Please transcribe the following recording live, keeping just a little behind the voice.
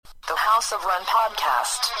House of Run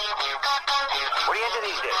podcast. What are you into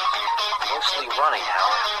these days? Mostly running,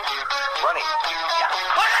 Hal. Running. Yeah.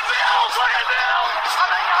 Look at Bills! Look at Bills!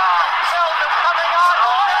 Coming on! Bills is coming on!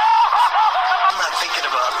 I'm not thinking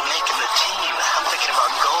about making the team. I'm thinking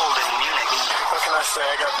about gold in Munich. What can I say?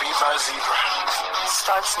 I got beat by a zebra.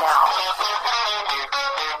 Starts now.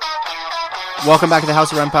 Welcome back to the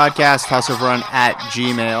House of Run podcast,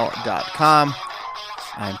 houseofrun@gmail.com.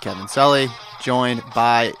 I'm Kevin Sully, joined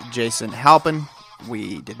by Jason Halpin.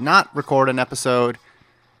 We did not record an episode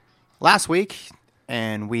last week,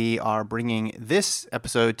 and we are bringing this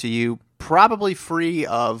episode to you probably free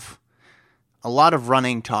of a lot of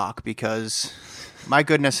running talk because, my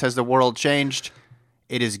goodness, has the world changed.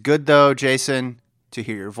 It is good, though, Jason, to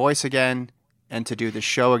hear your voice again and to do the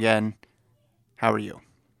show again. How are you?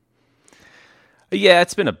 Yeah,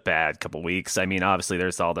 it's been a bad couple weeks. I mean, obviously,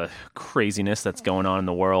 there's all the craziness that's going on in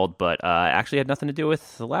the world, but actually had nothing to do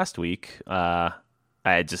with the last week. It's a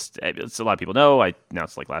lot of people know. I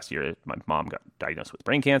announced like last year, my mom got diagnosed with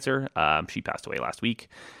brain cancer. She passed away last week,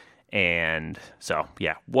 and so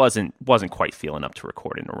yeah, wasn't quite feeling up to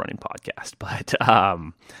recording a running podcast. But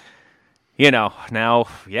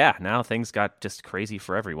now things got just crazy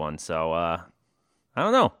for everyone. So I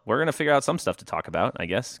don't know. We're going to figure out some stuff to talk about, I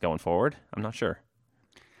guess, going forward. I'm not sure.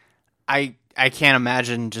 I can't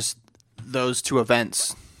imagine just those two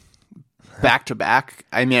events back to back.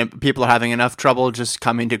 I mean, people are having enough trouble just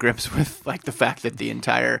coming to grips with like the fact that the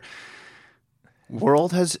entire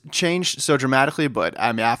world has changed so dramatically. But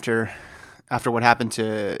I mean, after what happened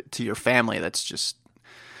to your family, that's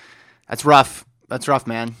rough. That's rough,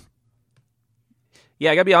 man.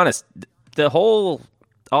 Yeah, I got to be honest.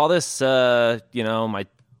 All this, my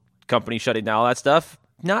company shutting down, all that stuff,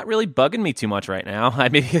 not really bugging me too much right now. I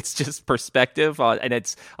mean, it's just perspective, and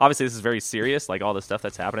it's obviously this is very serious, like all the stuff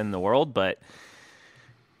that's happening in the world. But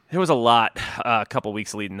there was a lot a couple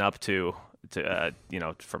weeks leading up to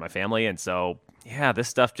for my family, and so yeah, this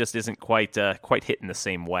stuff just isn't quite hitting the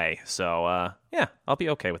same way. So yeah, I'll be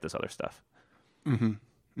okay with this other stuff. Mm-hmm.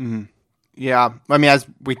 Mm-hmm. Yeah, I mean, as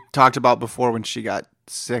we talked about before, when she got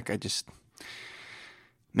sick,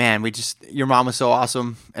 man, your mom was so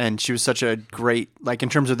awesome, and she was such a great, like, in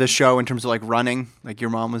terms of this show, in terms of, like, running, like, your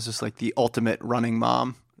mom was just, like, the ultimate running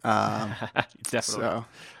mom. Definitely. So,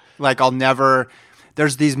 like,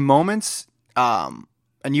 there's these moments, and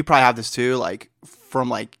you probably have this too, like, from,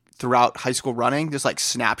 like, throughout high school running, there's, like,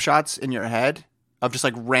 snapshots in your head of just,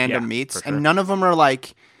 like, random meets, sure. And none of them are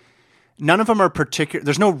particular,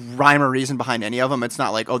 there's no rhyme or reason behind any of them. It's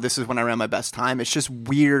not like, oh, this is when I ran my best time. It's just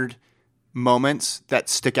weird moments that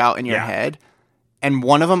stick out in your head, and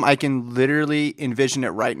one of them I can literally envision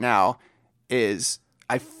it right now is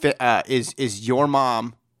your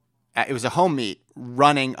mom. It was a home meet,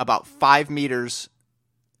 running about 5 meters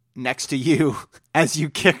next to you as you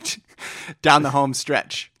kicked down the home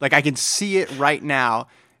stretch. Like, I can see it right now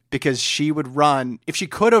because she would run. If she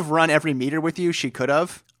could have run every meter with you, she could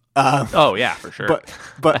have. Oh yeah, for sure.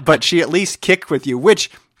 But she at least kicked with you, which,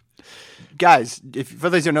 guys, for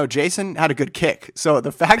those who know, Jason had a good kick. So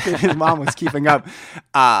the fact that his mom was keeping up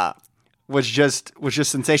was just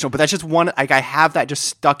sensational. But that's just one. Like, I have that just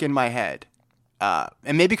stuck in my head,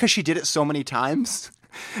 and maybe because she did it so many times.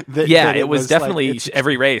 That it was definitely like,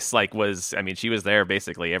 every race. She was there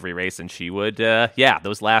basically every race, and she would,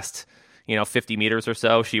 those last 50 meters or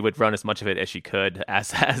so, she would run as much of it as she could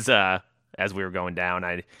as we were going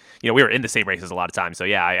down. We were in the same races a lot of times. So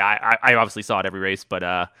yeah, I obviously saw it every race,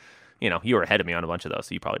 but you were ahead of me on a bunch of those,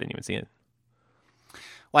 so you probably didn't even see it.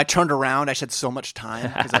 Well, I turned around. I had so much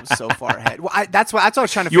time because I was so far ahead. Well, that's what I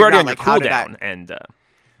was trying to figure out. You were already on like, your cooldown, and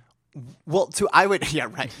I would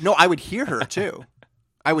No, I would hear her too.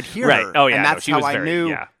 I would hear right. her. Oh yeah, and that's she how was I knew.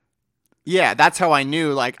 Yeah. Yeah, that's how I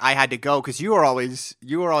knew. Like, I had to go because you were always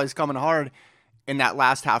coming hard in that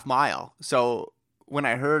last half mile. So when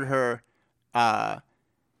I heard her,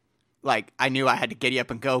 like, I knew I had to get you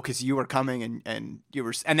up and go because you were coming and you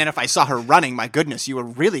were. And then if I saw her running, my goodness, you were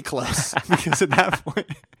really close because at that point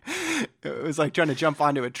it was like trying to jump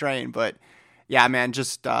onto a train. But yeah, man,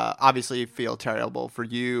 just obviously feel terrible for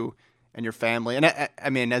you and your family. And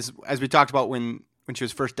I mean, as we talked about when she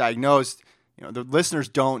was first diagnosed, the listeners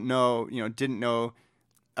didn't know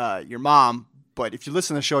your mom. But if you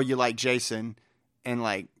listen to the show, you like Jason, and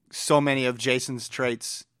like so many of Jason's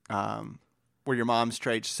traits were your mom's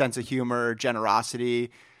traits: sense of humor,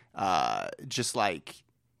 generosity, just like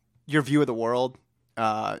your view of the world,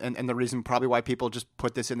 and the reason probably why people just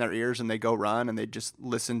put this in their ears and they go run and they just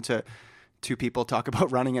listen to two people talk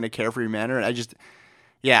about running in a carefree manner. And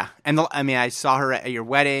I saw her at your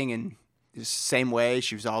wedding, and the same way,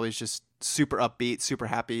 she was always just super upbeat, super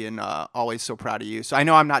happy, and always so proud of you. So I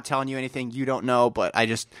know I'm not telling you anything you don't know, but I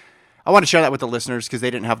want to share that with the listeners because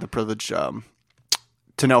they didn't have the privilege to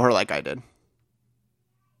know her like I did.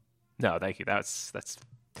 No, thank you. That's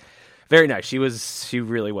very nice. She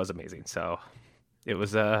really was amazing. So it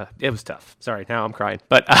was tough. Sorry, now I'm crying,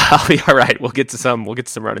 but I'll be all right. We'll get to some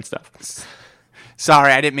running stuff.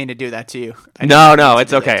 Sorry, I didn't mean to do that to you. No,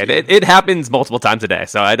 it's okay. It happens multiple times a day.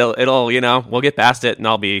 So it'll we'll get past it, and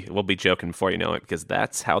we'll be joking before you know it, because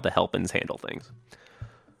that's how the Helpins handle things.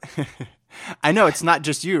 I know it's not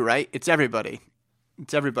just you, right? It's everybody.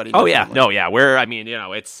 It's everybody. Oh yeah, no, yeah.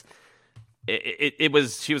 It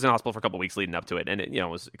was. She was in hospital for a couple of weeks leading up to it, and it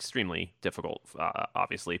was extremely difficult,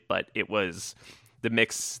 obviously. But it was the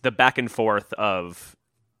mix, the back and forth of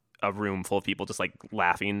a room full of people just like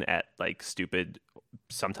laughing at like stupid,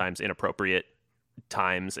 sometimes inappropriate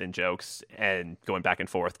times and jokes, and going back and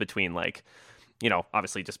forth between like,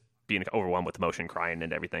 obviously just being overwhelmed with emotion, crying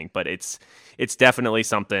and everything. But it's definitely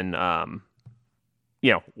something, where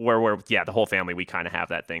the whole family, we kind of have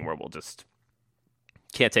that thing where we'll just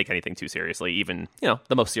can't take anything too seriously. Even,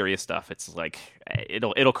 the most serious stuff. It's like,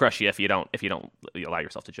 it'll crush you if you don't allow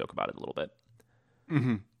yourself to joke about it a little bit.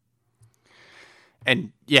 Mm-hmm.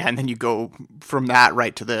 And then you go from that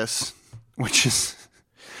right to this, which is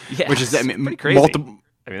pretty crazy.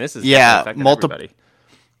 This is everybody.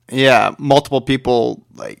 Yeah, multiple people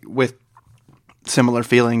like with similar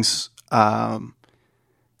feelings now,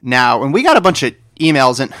 and we got a bunch of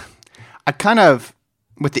emails, and I kind of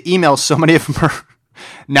with the emails, so many of them are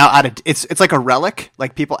now out of. It's like a relic,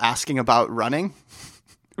 like people asking about running.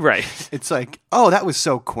 Right. It's like, oh, that was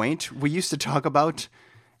so quaint. We used to talk about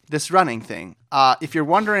this running thing. If you're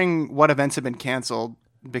wondering what events have been canceled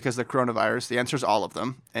because of the coronavirus, the answer is all of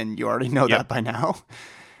them, and you already know that by now.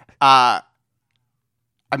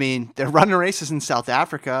 They're running races in South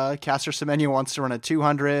Africa. Caster Semenya wants to run a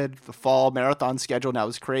 200. The fall marathon schedule now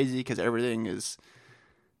is crazy because everything is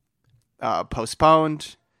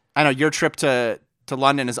postponed. I know your trip to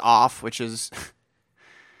London is off, which is,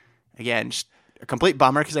 again, just a complete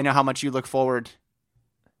bummer because I know how much you look forward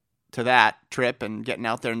to that trip and getting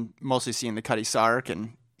out there and mostly seeing the Cutty Sark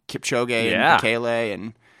and Kipchoge and Bekele,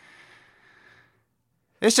 and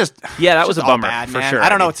it's just that was a bummer bad, for man. sure. I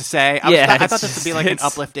don't know what to say. I thought this would be like an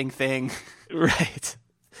uplifting thing, right?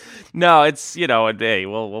 No, it's hey,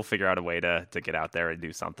 we'll figure out a way to get out there and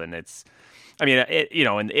do something. It's, in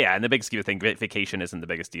the big scheme of things, vacation isn't the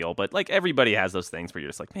biggest deal, but like everybody has those things where you're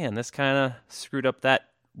just like, man, this kind of screwed up that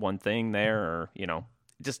one thing there, or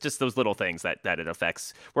just those little things that it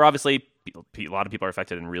affects, where obviously a lot of people are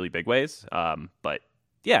affected in really big ways. But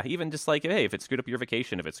yeah, even just like, hey, if it screwed up your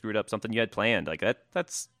vacation, if it screwed up something you had planned, like that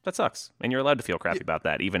sucks. And you're allowed to feel crappy about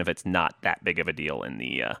that, even if it's not that big of a deal in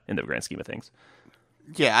the grand scheme of things.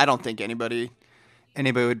 Yeah. I don't think anybody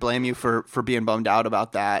would blame you for being bummed out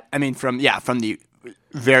about that. I mean, from the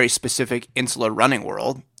very specific insular running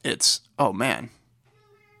world, it's, oh man,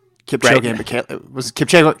 Kipchoge and Bekele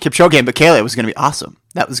was going to be awesome.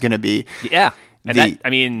 That was going to be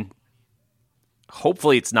and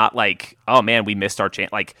hopefully it's not like, oh man, we missed our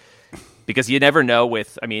chance, like, because you never know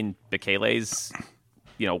with, Bekele's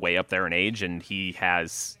way up there in age, and he's had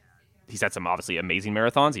some obviously amazing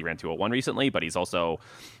marathons. He ran 201 recently, but he's also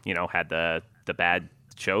had the bad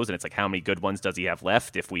shows, and it's like, how many good ones does he have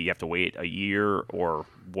left if we have to wait a year or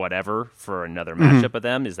whatever for another matchup of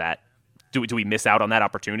them? Is that do we miss out on that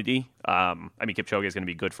opportunity? Kipchoge is going to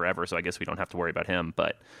be good forever, so I guess we don't have to worry about him.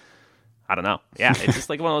 But I don't know. Yeah, it's just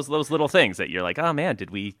like one of those little things that you're like, oh man, did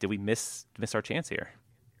we miss our chance here?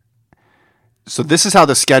 So this is how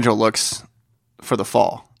the schedule looks for the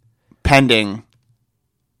fall, pending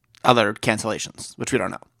other cancellations, which we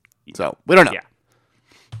don't know. So we don't know. Yeah.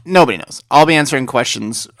 Nobody knows. I'll be answering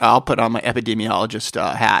questions. I'll put on my epidemiologist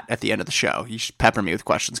hat at the end of the show. You should pepper me with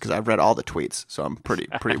questions because I've read all the tweets, so I'm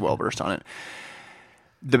pretty well versed on it.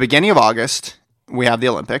 The beginning of August, we have the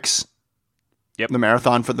Olympics. Yep. The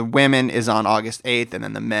marathon for the women is on August 8th, and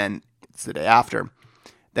then the men, it's the day after.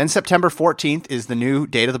 Then September 14th is the new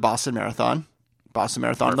date of the Boston Marathon. Boston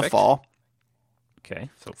Marathon in the fall. Okay,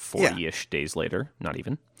 so 40-ish days later, not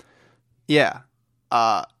even. Yeah.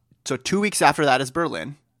 So 2 weeks after that is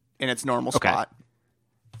Berlin in its normal spot.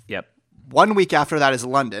 Yep. 1 week after that is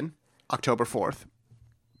London, October 4th.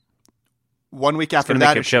 1 week after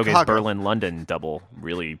that is Chicago. Kipchoge's Berlin-London double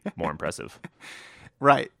really more impressive.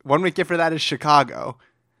 Right. 1 week after that is Chicago.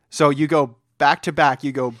 So you go back to back.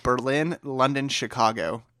 You go Berlin, London,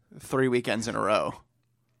 Chicago, 3 weekends in a row.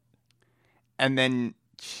 And then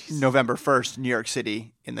November 1st, New York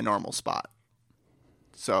City in the normal spot.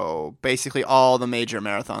 So basically all the major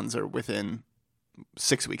marathons are within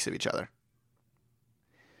 6 weeks of each other.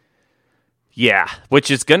 Yeah,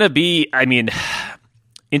 which is going to be, I mean,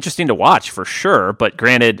 interesting to watch for sure. But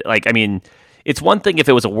granted, like, I mean, it's one thing if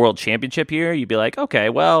it was a world championship year, you'd be like, okay,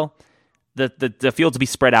 well, the fields will be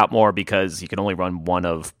spread out more because you can only run one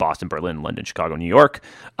of Boston, Berlin, London, Chicago, New York,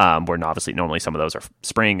 where obviously normally some of those are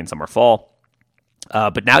spring and some are fall.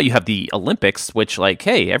 But now you have the Olympics, which, like,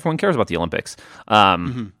 hey, everyone cares about the Olympics.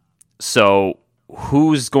 So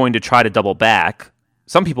who's going to try to double back?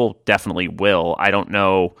 Some people definitely will. I don't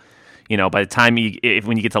know. You know, by the time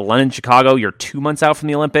when you get to London, Chicago, you're 2 months out from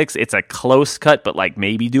the Olympics. It's a close cut, but like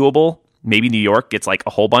maybe doable. Maybe New York gets like a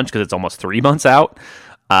whole bunch because it's almost 3 months out.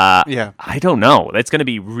 Yeah. I don't know. That's going to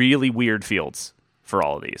be really weird fields for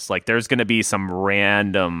all of these. Like there's going to be some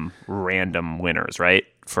random winners, right?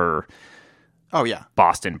 For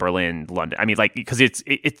Boston, Berlin, London. I mean, like because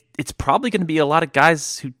it's probably going to be a lot of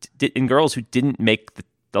guys and girls who didn't make the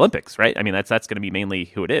Olympics, right? I mean, that's going to be mainly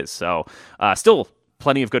who it is. So still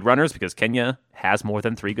plenty of good runners because Kenya has more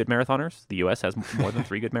than 3 good marathoners. The U.S. has more than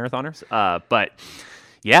 3 good marathoners. But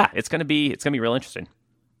yeah, it's gonna be real interesting.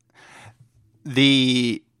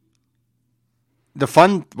 The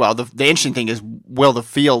interesting thing is, will the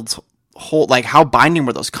fields hold? Like, how binding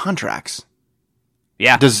were those contracts?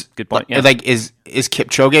 Yeah, good point. Yeah. Like, is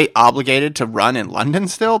Kipchoge obligated to run in London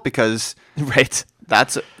still? Because right.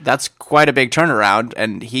 That's quite a big turnaround,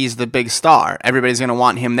 and he's the big star. Everybody's going to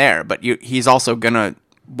want him there, but he's also going to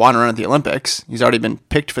want to run at the Olympics. He's already been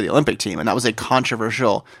picked for the Olympic team, and that was a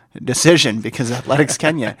controversial decision because Athletics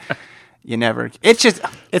Kenya,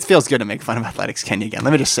 it feels good to make fun of Athletics Kenya again.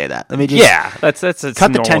 Let me just say that. Let me just that's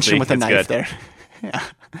cut the tension with a knife there. Yeah,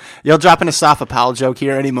 you'll drop in a Safa Powell joke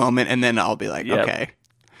here any moment, and then I'll be like, okay,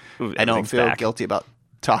 I don't feel guilty about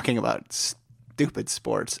talking about stupid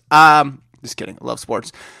sports. Just kidding. I love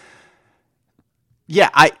sports. Yeah,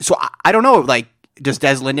 I don't know. Like, does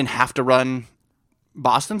Des Linden have to run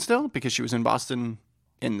Boston still because she was in Boston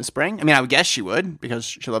in the spring? I mean, I would guess she would because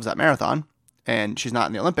she loves that marathon and she's not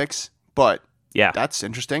in the Olympics. But yeah, that's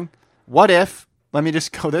interesting. What if? Let me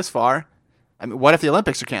just go this far. I mean, what if the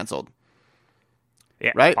Olympics are canceled?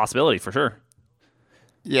 Yeah, right. Possibility for sure.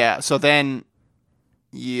 Yeah. So then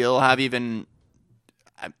you'll have even.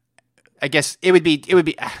 I guess it would be.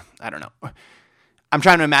 I don't know. I'm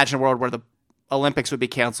trying to imagine a world where the Olympics would be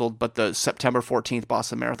canceled, but the September 14th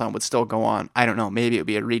Boston Marathon would still go on. I don't know. Maybe it would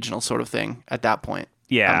be a regional sort of thing at that point.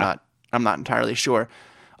 Yeah, I'm not entirely sure.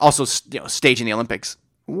 Also, staging the Olympics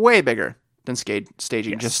way bigger than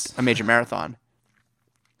staging just a major marathon.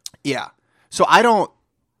 Yeah. So I don't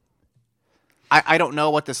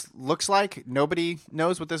know what this looks like. Nobody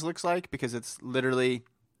knows what this looks like because it's literally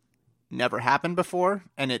never happened before,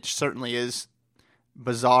 and it certainly is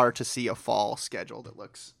bizarre to see a fall schedule that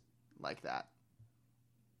looks like that.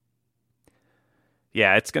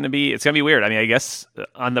 Yeah, it's gonna be weird. I mean, I guess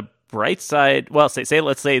on the bright side, well,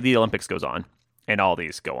 let's say the Olympics goes on and all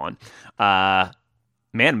these go on.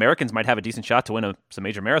 Man, Americans might have a decent shot to win some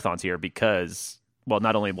major marathons here because, well,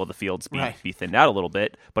 not only will the fields be thinned out a little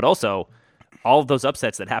bit, but also all of those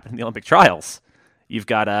upsets that happen in the Olympic trials. You've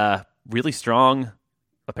got a really strong,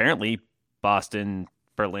 apparently, Boston,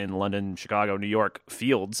 Berlin, London, Chicago, New York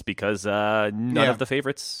fields because none of the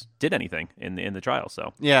favorites did anything in the trial.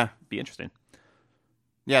 So yeah, be interesting.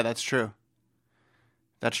 Yeah, that's true.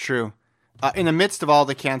 That's true. In the midst of all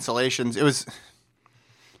the cancellations,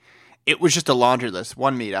 it was just a laundry list,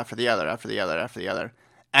 one meet after the other, after the other, after the other,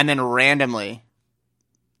 and then randomly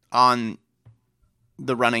on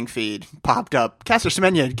the running feed popped up Caster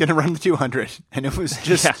Semenya going to run the 200, and it was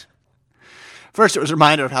just. First, it was a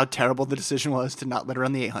reminder of how terrible the decision was to not let her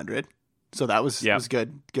run the 800. So that was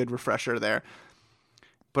good. Good refresher there.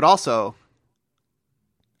 But also,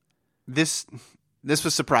 this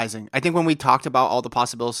was surprising. I think when we talked about all the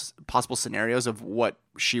possible scenarios of what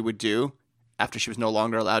she would do after she was no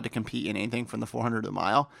longer allowed to compete in anything from the 400 to the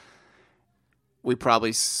mile, we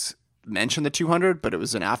probably mentioned the 200, but it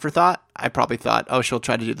was an afterthought. I probably thought, oh, she'll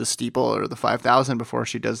try to do the steeple or the 5,000 before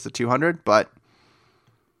she does the 200, but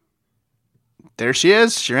there she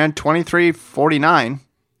is. She ran 23:49,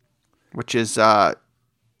 which is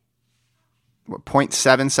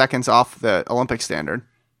 0.7 seconds off the Olympic standard.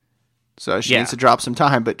 So she needs to drop some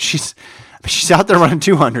time, but she's out there running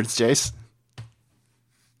 200s, Jace.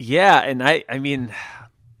 Yeah, and I mean,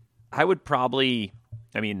 I would probably,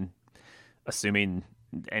 assuming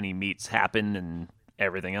any meets happen and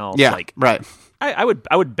everything else, right. I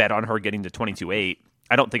would bet on her getting to 22.8.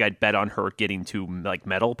 I don't think I'd bet on her getting to like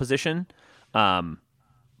medal position.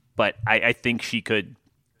 But I think she could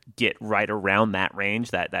get right around that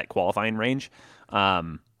range, that qualifying range.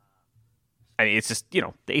 I I mean, it's just,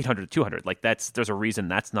 the 800 200. Like there's a reason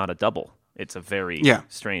that's not a double. It's a very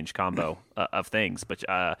strange combo of things. But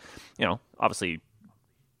obviously,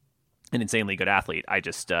 an insanely good athlete. I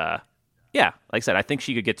just, like I said, I think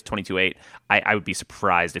she could get to 22.8. I would be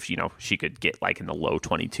surprised if she could get like in the low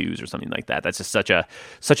 22s or something like that. That's just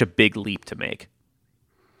such a big leap to make.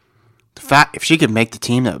 If she could make the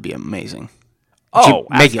team, that would be amazing.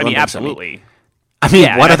 Absolutely.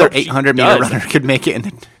 What other 800 meter runner could make it in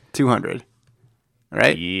the 200?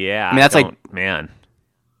 Right? Yeah. I mean, that's man.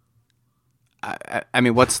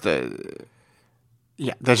 What's the?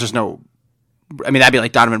 Yeah, there's just no. I mean, that'd be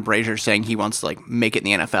like Donovan Brazier saying he wants to like make it in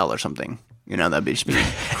the NFL or something. That'd be just be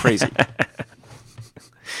crazy.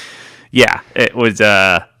 Yeah, it was.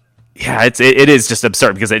 It is just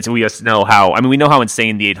absurd because we just know how. I mean, we know how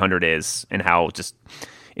insane the 800 is and how just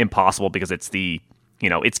impossible because it's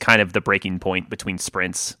it's kind of the breaking point between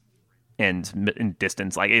sprints and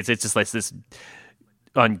distance. Like it's just like this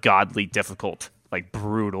ungodly difficult, like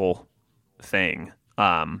brutal thing.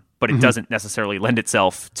 But it doesn't necessarily lend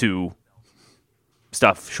itself to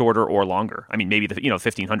stuff shorter or longer. I mean, maybe the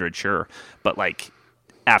 1500, sure, but like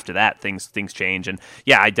after that, things change. And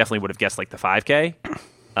I definitely would have guessed like the 5K.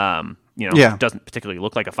 Doesn't particularly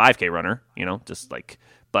look like a 5K runner. Just like,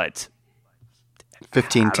 but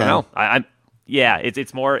 15, 10. I don't know.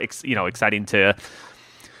 It's more exciting to.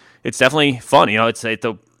 It's definitely fun. It's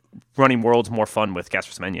the running world's more fun with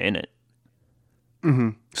Casper Semenya in it.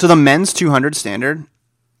 Mm-hmm. So the men's 200 standard,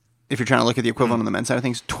 if you're trying to look at the equivalent on the men's side of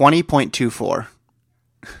things, 20.24.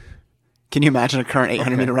 Can you imagine a current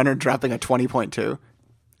 800 meter runner dropping a 20.2?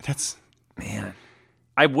 That's man.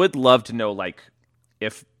 I would love to know like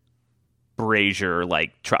if Brazier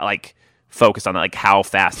focused on that, like how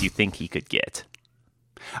fast you think he could get.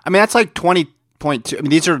 I mean, that's like 20.2. I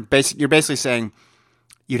mean, these are you're basically saying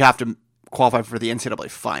you'd have to qualify for the NCAA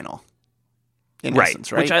final. In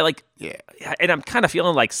essence, right? Which I like. Yeah. And I'm kind of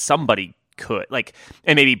feeling like somebody could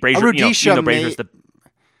and maybe Brazier. Brazier's the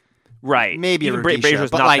right. Maybe even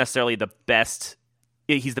Brazier's not necessarily the best.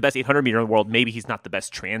 He's the best 800 meter in the world. Maybe he's not the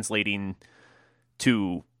best translating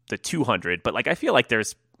to the 200. But I feel like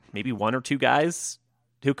there's maybe one or two guys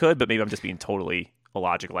who could. But maybe I'm just being totally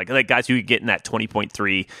illogical. Like guys who could get in that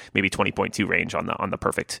 20.3, maybe 20.2 range on the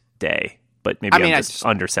perfect day. But maybe I'm just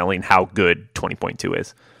underselling how good 20.2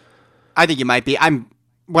 is. I think you might be.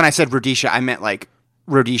 When I said Rudisha, I meant like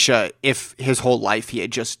Rudisha if his whole life he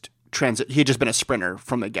had just been a sprinter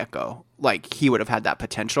from the get-go. Like he would have had that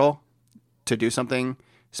potential to do something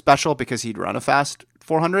special because he'd run a fast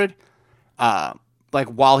 400.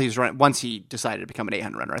 While he's running, once he decided to become an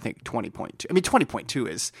 800 runner, I think 20.2. I mean, 20.2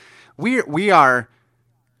 is we are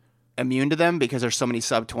immune to them because there's so many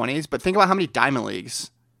sub 20s. But think about how many Diamond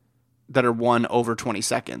Leagues that are won over 20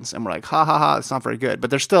 seconds, and we're like, ha, it's not very good. But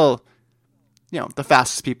they're still, the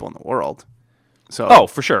fastest people in the world. So,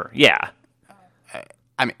 for sure, yeah.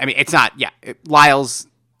 I mean, it's not. Yeah, Lyle's.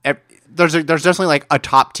 There's definitely like a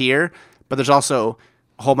top tier, but there's also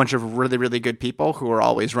a whole bunch of really, really good people who are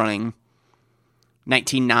always running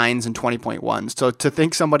 19.9s and 20.1s. So to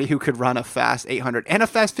think somebody who could run a fast 800 and a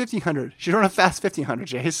fast 1500, she'd run a fast 1500,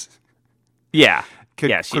 Jace. Yeah.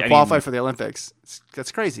 Could qualify for the Olympics.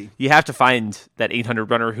 That's crazy. You have to find that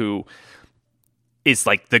 800 runner who is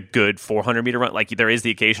like the good 400 meter run. Like there is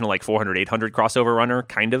the occasional like 400, 800 crossover runner,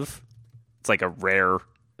 kind of. It's like a rare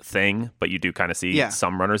thing, but you do kind of see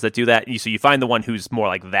some runners that do that. So you find the one who's more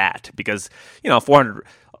like that because, 400,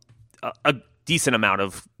 a decent amount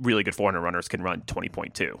of really good 400 runners can run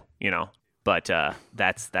 20.2, but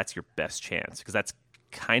that's your best chance because that's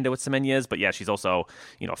kind of what Semenya is. But yeah, she's also,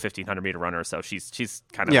 a 1500 meter runner. So she's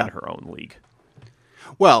kind of in her own league.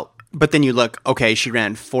 Well, but then you look, okay, she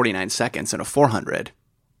ran 49 seconds in a 400.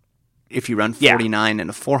 If you run 49 in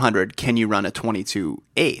a 400, can you run a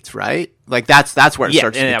 22.8, right? Like that's where it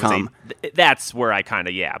starts to become. That's where I kind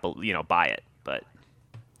of, buy it. But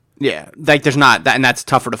yeah, like there's not that, and that's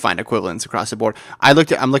tougher to find equivalents across the board.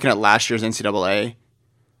 I'm looking at last year's NCAA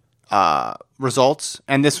results,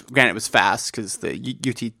 and this, granted, it was fast because the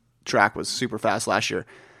UT track was super fast last year.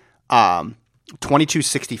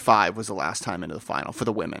 22.65 was the last time into the final for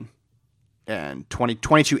the women, and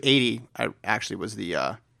 22.80 actually was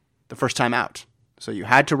the first time out. So you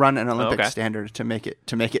had to run an Olympic standard to make it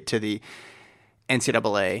to the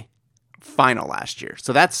NCAA final last year.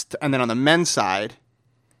 So and then on the men's side,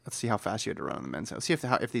 let's see how fast you had to run on the men's side. Let's see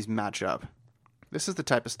if these match up. This is the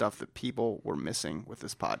type of stuff that people were missing with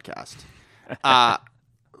this podcast.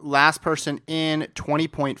 Last person in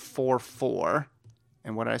 20.44,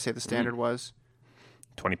 and what did I say the standard was?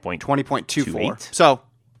 20.24. So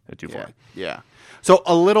 24. Yeah. So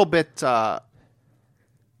a little bit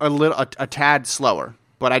a tad slower.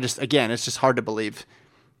 But it's just hard to believe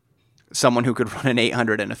someone who could run an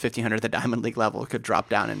 800 and a 1500 at the Diamond League level could drop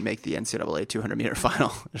down and make the NCAA 200-meter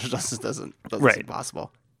final. It just doesn't seem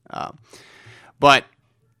possible. But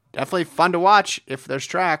definitely fun to watch if there's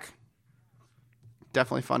track.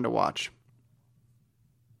 Definitely fun to watch.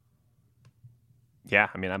 Yeah,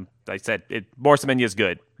 I mean, like I said, Boris Semenya is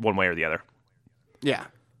good one way or the other. Yeah.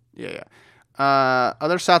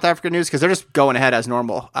 Other South African news, because they're just going ahead as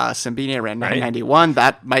normal. Simbine ran 991.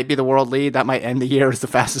 That might be the world lead. That might end the year as the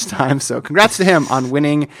fastest time. So congrats to him on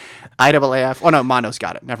winning IAAF. Oh, no, Mondo's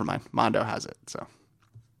got it. Never mind. Mondo has it. So.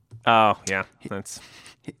 Oh, yeah. That's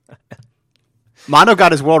Mondo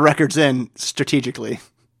got his world records in strategically.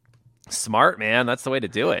 Smart, man. That's the way to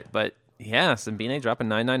do it. But, yeah, Simbine dropping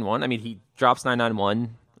 991. I mean, he drops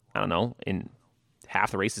 991, I don't know, in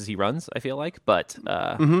half the races he runs, I feel like. But,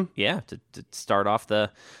 yeah, to start off the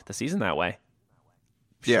season that way.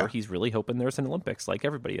 Sure, he's really hoping there's an Olympics like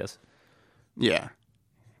everybody is. Yeah.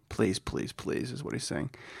 Please, please, please is what he's saying.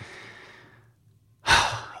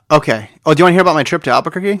 Okay. Oh, do you want to hear about my trip to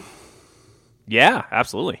Albuquerque? Yeah,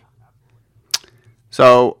 absolutely.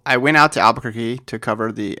 So I went out to Albuquerque to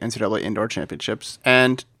cover the NCAA Indoor Championships,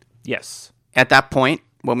 and yes, at that point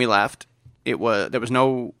when we left, there was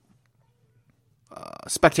no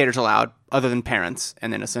spectators allowed other than parents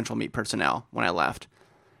and then essential meet personnel when I left.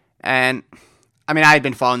 And I mean, I had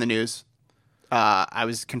been following the news. I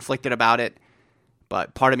was conflicted about it,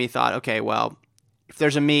 but part of me thought, okay, well, if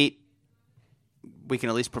there's a meet, we can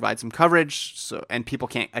at least provide some coverage, and people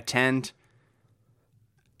can't attend.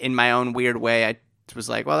 In my own weird way, I was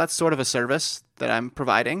like, well, that's sort of a service that I'm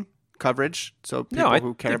providing, coverage, so people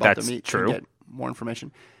who care about the meet can get more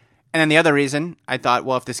information. And then the other reason, I thought,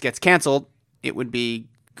 well, if this gets canceled, it would be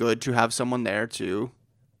good to have someone there to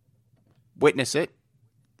witness it,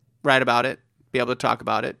 write about it, be able to talk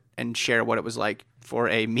about it, and share what it was like for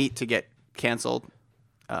a meet to get canceled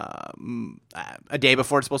a day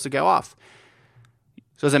before it's supposed to go off.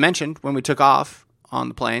 So as I mentioned, when we took off on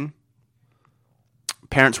the plane,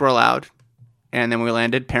 parents were allowed. And then when we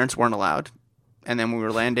landed, parents weren't allowed. And then when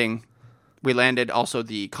we landed, also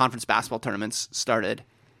the conference basketball tournaments started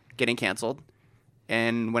getting canceled.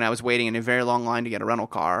 And when I was waiting in a very long line to get a rental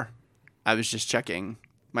car, I was just checking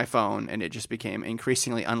my phone, and it just became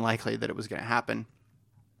increasingly unlikely that it was going to happen.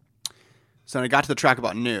 So when I got to the track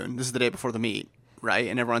about noon. This is the day before the meet, right?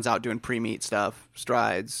 And everyone's out doing pre-meet stuff,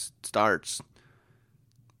 strides, starts,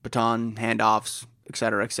 baton, handoffs, et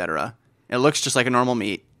cetera, et cetera. It looks just like a normal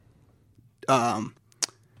meet. But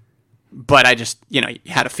I just,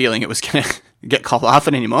 had a feeling it was going to get called off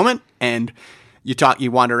at any moment. And you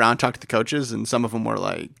wander around, talk to the coaches, and some of them were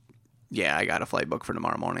like, yeah, I got a flight booked for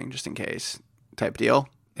tomorrow morning just in case type deal.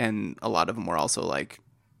 And a lot of them were also like,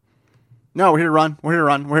 no, we're here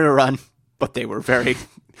to run. But they were very,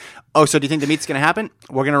 oh, so do you think the meet's going to happen?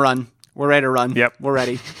 We're going to run. We're ready to run. Yep. We're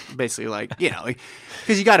ready. Basically like,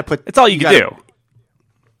 because you got to put. It's all you can do.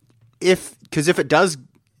 Because if it does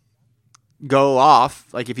go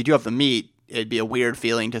off, like if you do have the meet, it'd be a weird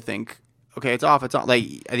feeling to think, okay, it's off, it's on. Like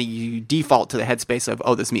I think you default to the headspace of,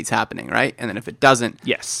 oh, this meet's happening, right? And then if it doesn't,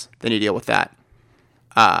 yes, then you deal with that.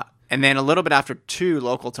 And then a little bit after 2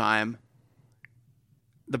 local time,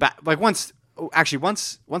 once I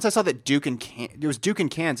saw that it was Duke and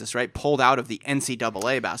Kansas, right, pulled out of the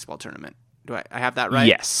NCAA basketball tournament. Do I have that right?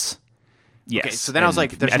 Yes. Yes. Okay, so then I was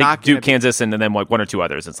like, there's I not think Duke, Kansas, and then like 1 or 2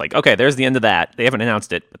 others. It's like, okay, there's the end of that. They haven't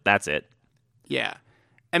announced it, but that's it. Yeah.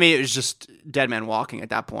 I mean, it was just dead man walking at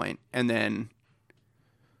that point. And then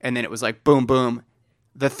it was like, boom, boom.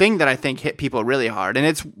 The thing that I think hit people really hard, and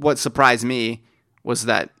it's what surprised me, was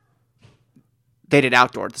that they did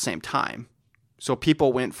outdoor at the same time. So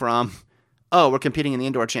people went from, oh, we're competing in the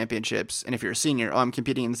indoor championships. And if you're a senior, oh, I'm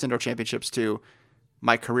competing in this indoor championships too.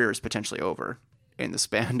 My career is potentially over in the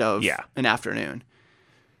span of an afternoon,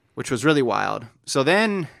 which was really wild. So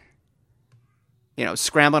then,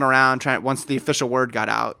 scrambling around, once the official word got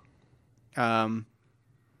out, and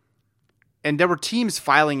there were teams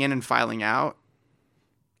filing in and filing out.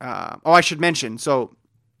 I should mention, so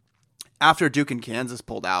after Duke and Kansas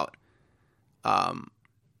pulled out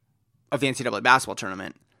of the NCAA basketball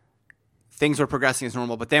tournament, things were progressing as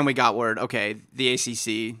normal, but then we got word, okay, the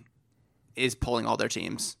ACC is pulling all their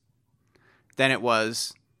teams. Then it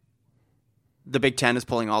was the Big Ten is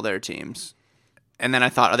pulling all their teams. And then I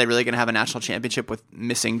thought, are they really going to have a national championship with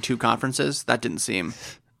missing 2 conferences? That didn't seem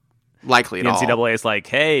likely at all. The NCAA is like,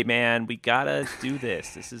 hey, man, we got to do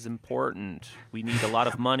this. This is important. We need a lot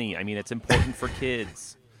of money. I mean, it's important for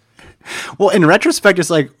kids. Well, in retrospect,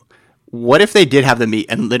 it's like, what if they did have the meet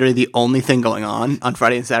and literally the only thing going on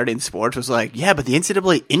Friday and Saturday in sports was like, yeah, but the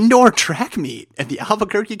NCAA indoor track meet at the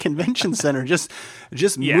Albuquerque Convention Center just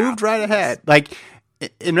moved right ahead. Like,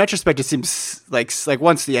 in retrospect, it seems like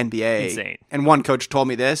once the NBA Insane. And one coach told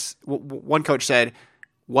me this. One coach said,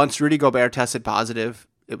 once Rudy Gobert tested positive,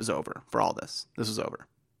 it was over for all this. This was over.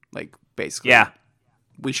 Like, basically, Yeah.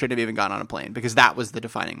 we shouldn't have even gone on a plane because that was the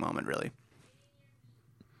defining moment, really.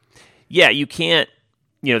 Yeah, you can't.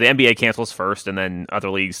 The NBA cancels first, and then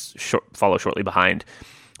other leagues follow shortly behind.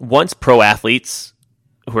 Once pro athletes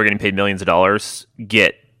who are getting paid millions of dollars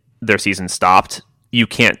get their season stopped, you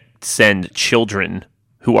can't send children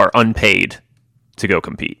who are unpaid to go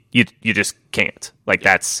compete. You just can't. Like,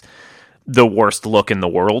 that's the worst look in the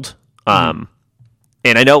world. And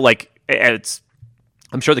I know, like,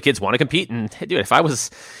 I'm sure the kids want to compete. And hey, dude, if I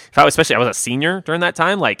was especially I was a senior during that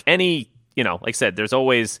time, like like I said, there's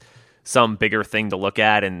always some bigger thing to look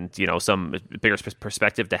at and, some bigger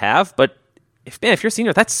perspective to have. But if you're a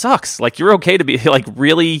senior, that sucks. Like, you're okay to be like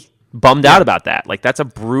really bummed out about that. Like, that's a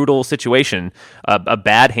brutal situation, a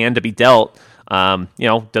bad hand to be dealt.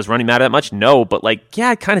 Does running matter that much? No, but like,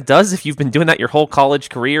 yeah, it kind of does if you've been doing that your whole college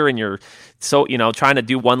career and you're so, trying to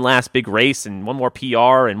do one last big race and one more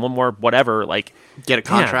PR and one more whatever, like Get a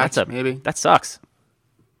contract, maybe. That sucks.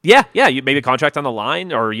 Yeah, you maybe a contract on the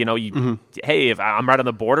line, or hey, if I'm right on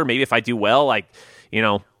the border, maybe if I do well, like,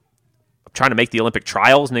 I'm trying to make the Olympic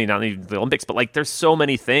trials, maybe not the Olympics, but like, there's so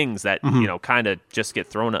many things that kind of just get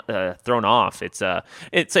thrown off. It's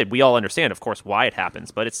we all understand, of course, why it happens,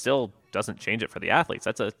 but it still doesn't change it for the athletes.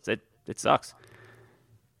 It sucks.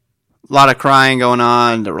 A lot of crying going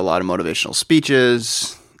on. There were a lot of motivational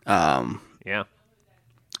speeches. Yeah,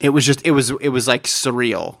 it was like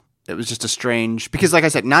surreal. It was just a strange, because like I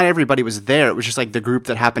said, not everybody was there. It was just like the group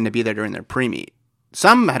that happened to be there during their pre-meet.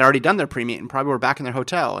 Some had already done their pre-meet and probably were back in their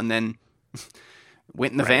hotel and then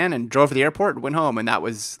went in the van and drove to the airport and went home, and that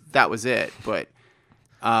was it. But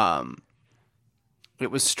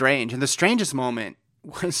it was strange. And the strangest moment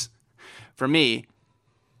was, for me,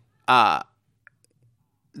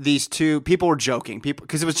 these two people were joking.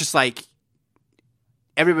 Because it was just like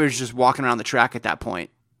everybody was just walking around the track at that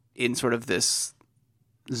point in sort of this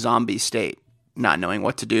zombie state, not knowing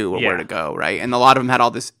what to do or where to go, right? And a lot of them had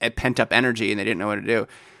all this pent-up energy and they didn't know what to do.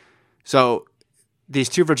 So these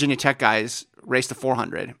two Virginia Tech guys raced the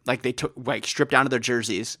 400. Like, they took, like, stripped down to their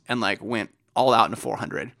jerseys and like went all out in the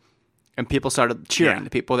 400. And people started cheering. Yeah.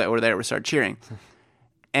 The people that were there started cheering.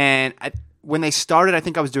 And when they started, I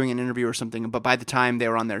think I was doing an interview or something, but by the time they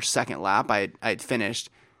were on their second lap, I had finished,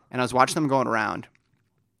 and I was watching them going around.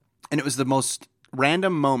 And it was the most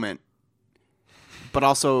random moment, but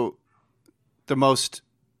also the most,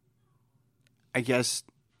 I guess,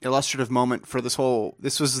 illustrative moment for this whole.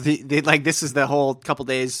 This was this is the whole couple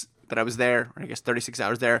days that I was there, or I guess 36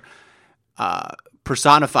 hours there,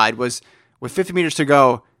 personified was with 50 meters to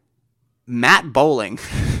go. Matt Bowling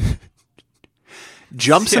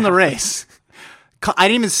jumps in the race. I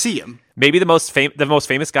didn't even see him. Maybe the most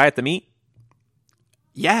famous guy at the meet.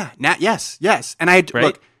 Yeah. Yes. And I had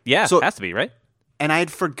look. Yeah, so, it has to be, right? And I had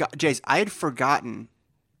forgotten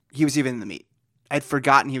he was even in the meet. I had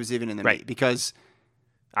forgotten he was even in the meet because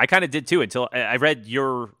I kind of did too until I read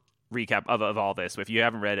your recap of all this. If you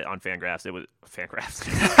haven't read it on Fangraphs, it was Fangraphs,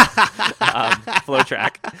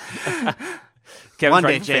 FlowTrack. Kevin's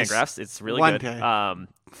right on Fangraphs. It's really good. On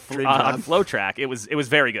FlowTrack, it was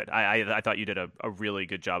very good. I thought you did a really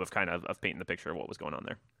good job of kind of painting the picture of what was going on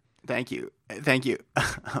there. Thank you.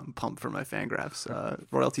 I'm pumped for my Fangraphs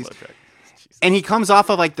royalties. And he comes off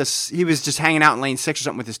of like this. He was just hanging out in lane 6 or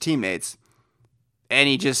something with his teammates, and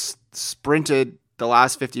he just sprinted the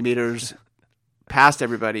last 50 meters past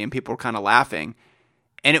everybody, and people were kind of laughing.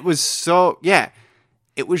 And it was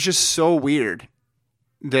it was just so weird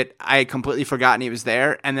that I had completely forgotten he was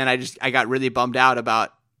there. And then I got really bummed out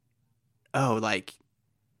about, like,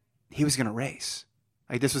 he was going to race.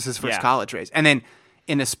 Like, this was his first college race. And then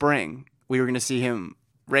in the spring, we were going to see him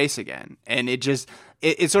race again. And it just,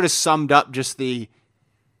 it sort of summed up just the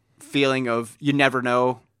feeling of you never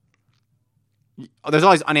know. There's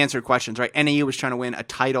always unanswered questions, right? NAU was trying to win a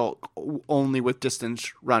title only with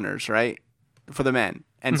distance runners, right? For the men.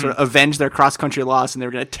 And sort of avenge their cross-country loss, and they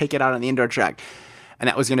were going to take it out on the indoor track. And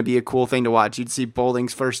that was going to be a cool thing to watch. You'd see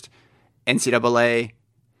Bowling's first NCAA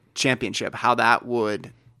championship, how that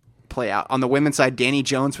would play out. On the women's side, Danny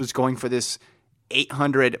Jones was going for this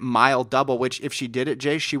 800-mile double, which if she did it,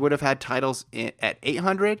 Jay, she would have had titles at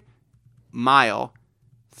 800, mile,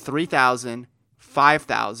 3,000,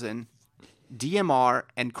 5,000, DMR,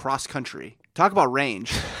 and cross-country. Talk about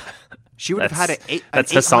range. She would have had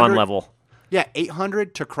that's Hassan level. Yeah,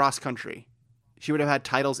 800 to cross country. She would have had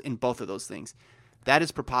titles in both of those things. That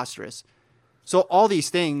is preposterous. So all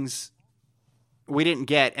these things we didn't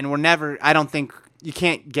get, and we're never, I don't think, you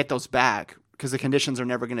can't get those back because the conditions are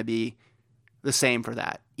never going to be the same for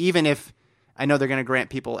that. Even if, I know they're going to grant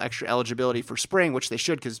people extra eligibility for spring, which they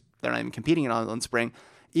should because they're not even competing in spring.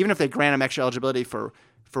 Even if they grant them extra eligibility for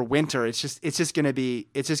winter, it's just going to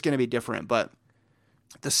be different. But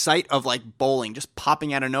the sight of like bowling just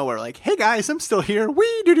popping out of nowhere, like, hey guys, I'm still here.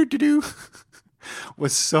 Wee do do do do.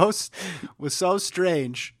 was so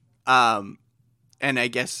strange. And I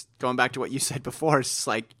guess going back to what you said before, it's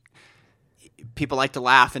like people like to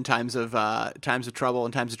laugh in times of trouble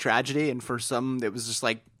and times of tragedy, and for some it was just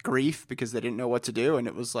like grief because they didn't know what to do, and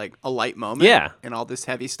it was like a light moment in all this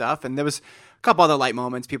heavy stuff. And there was a couple other light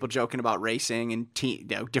moments, people joking about racing and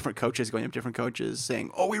different coaches going up different coaches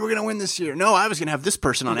saying, oh, we were going to win this year. No, I was going to have this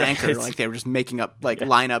person on anchor. Like they were just making up like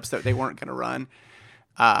lineups that they weren't going to run.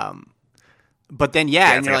 But then,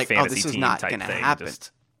 and you're like, oh, this is not going to happen.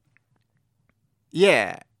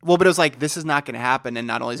 Yeah. Well, but it was like, this is not going to happen. And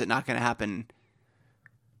not only is it not going to happen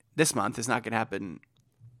this month, it's not going to happen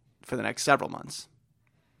for the next several months.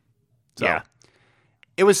 So yeah.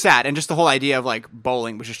 It was sad. And just the whole idea of like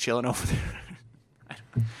bowling was just chilling over there.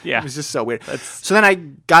 Yeah. It was just so weird. So then I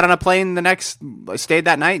got on a plane I stayed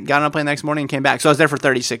that night, got on a plane the next morning and came back. So I was there for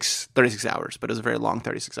 36 hours, but it was a very long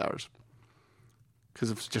 36 hours. Because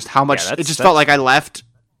of just how much it just felt like I left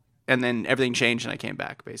and then everything changed and I came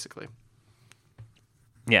back basically.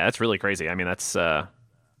 Yeah, that's really crazy. I mean, that's nothing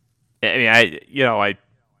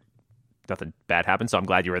bad happened, so I'm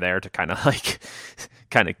glad you were there to kind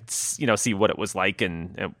of see what it was like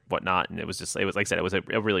and whatnot. And it was like I said, it was a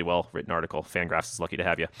really well written article. Fangraphs is lucky to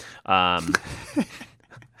have you.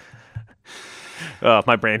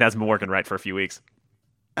 My brain hasn't been working right for a few weeks.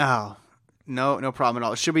 Oh, no problem at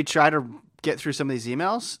all. Should we try to get through some of these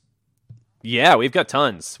emails? Yeah, we've got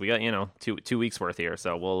tons. We got, 2 weeks worth here.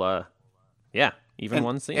 So we'll, even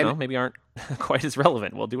ones that, maybe aren't quite as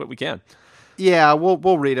relevant. We'll do what we can. Yeah,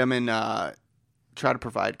 we'll read them and try to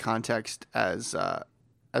provide context as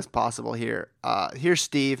possible here. Here's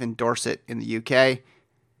Steve in Dorset in the UK.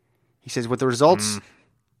 He says, with the results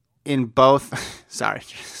in both... Sorry.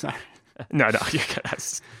 No, you got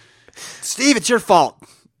us. Steve, it's your fault.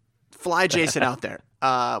 Fly Jason out there.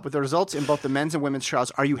 With the results in both the men's and women's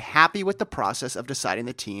trials, are you happy with the process of deciding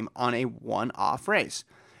the team on a one-off race?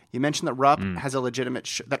 You mentioned that Rupp has a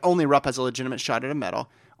legitimate that only Rupp has a legitimate shot at a medal,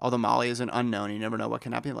 although Molly is an unknown. You never know what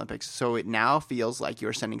can happen in the Olympics. So it now feels like you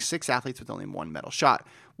are sending 6 athletes with only one medal shot.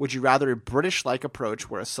 Would you rather a British-like approach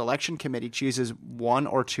where a selection committee chooses 1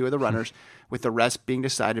 or 2 of the runners with the rest being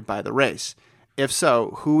decided by the race? If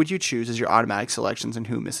so, who would you choose as your automatic selections and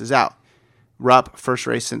who misses out? Rupp, first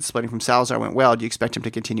race since splitting from Salazar, went well. Do you expect him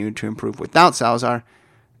to continue to improve without Salazar?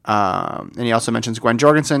 And he also mentions Gwen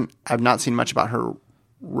Jorgensen. I've not seen much about her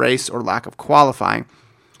race or lack of qualifying.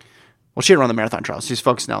 Well, she had run the marathon trials. She's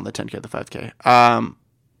focused now on the 10K, the 5K.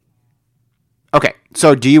 Okay,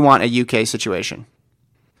 so do you want a UK situation?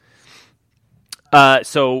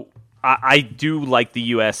 So I do like the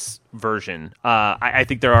US version. I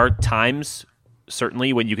think there are times,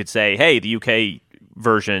 certainly, when you could say, hey, the UK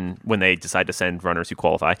version, when they decide to send runners who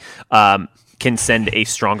qualify, can send a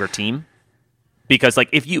stronger team. Because, like,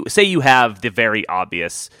 if you say you have the very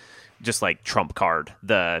obvious, just like trump card,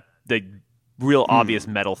 the real obvious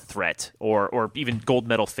medal threat or even gold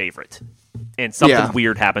medal favorite, and something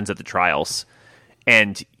weird happens at the trials,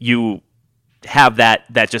 and you have that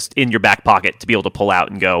just in your back pocket to be able to pull out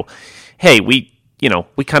and go, hey, we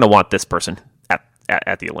kind of want this person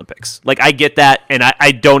at the Olympics. Like, I get that, and I'm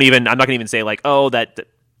not going to even say like, oh, that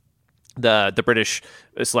the British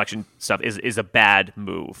selection stuff is a bad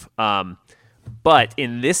move. But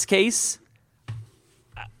in this case,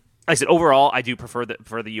 like I said, overall, I do prefer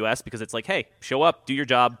the U.S. because it's like, hey, show up, do your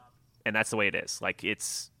job, and that's the way it is. Like,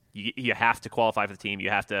 it's you have to qualify for the team,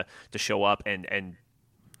 you have to show up and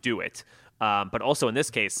do it. But also in this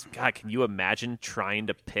case, God, can you imagine trying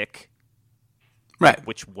to pick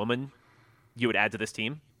which woman you would add to this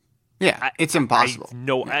team? Yeah, it's impossible.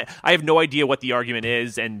 I have no idea what the argument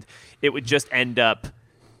is, and it would just end up.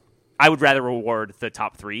 I would rather reward the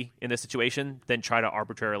top 3 in this situation than try to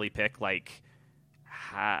arbitrarily pick like.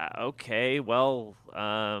 Okay, well,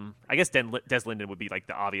 I guess Des Linden would be like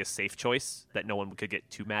the obvious safe choice that no one could get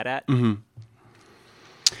too mad at. Mm-hmm.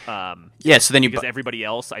 So then because everybody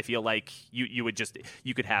else, I feel like you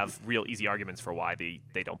could have real easy arguments for why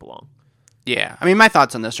they don't belong. Yeah, I mean, my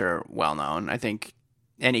thoughts on this are well known. I think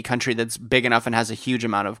any country that's big enough and has a huge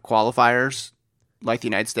amount of qualifiers, like the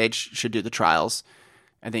United States, should do the trials.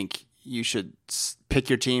 I think you should pick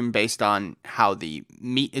your team based on how the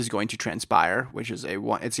meet is going to transpire, which is it's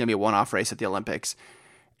going to be a one-off race at the Olympics.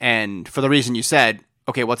 And for the reason you said,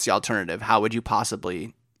 okay, what's the alternative? How would you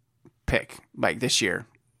possibly pick like this year?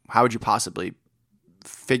 How would you possibly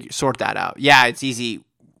sort that out? Yeah, it's easy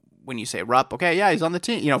when you say Rupp. Okay, yeah, he's on the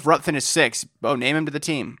team. If Rupp finished 6th, name him to the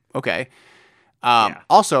team. Okay.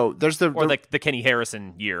 Also, there's or like the Kenny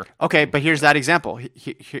Harrison year. Okay, but here's that example.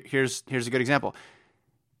 Here's a good example.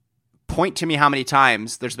 Point to me how many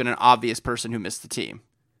times there's been an obvious person who missed the team.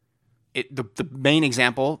 The main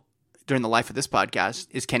example during the life of this podcast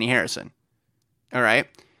is Kenny Harrison. All right,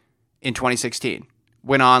 in 2016,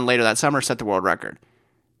 went on later that summer, set the world record.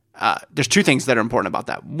 There's 2 things that are important about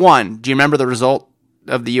that. One, do you remember the result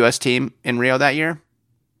of the U.S. team in Rio that year?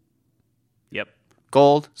 Yep.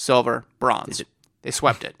 Gold, silver, bronze. They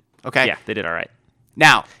swept it. Okay. Yeah, they did all right.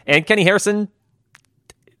 Now, and Kenny Harrison,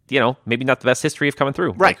 maybe not the best history of coming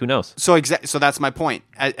through. Right. Like, who knows? So that's my point.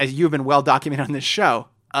 As you've been well documented on this show,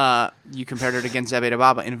 you compared it against Zebe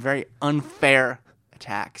Dababa in very unfair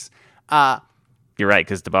attacks. You're right,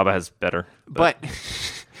 because Dababa has better. But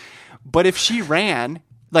if she ran,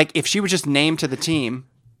 like if she was just named to the team,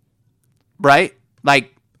 right?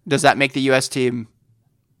 Like, does that make the U.S. team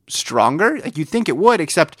stronger? Like, you'd think it would,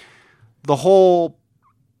 except the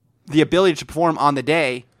ability to perform on the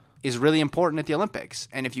day is really important at the Olympics.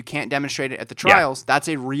 And if you can't demonstrate it at the trials, that's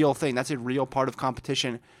a real thing. That's a real part of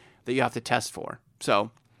competition that you have to test for.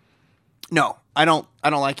 So, no, I don't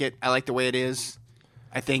like it. I like the way it is.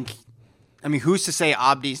 Who's to say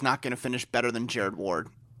Abdi's not going to finish better than Jared Ward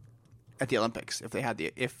at the Olympics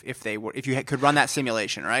if you could run that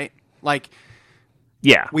simulation, right? Like,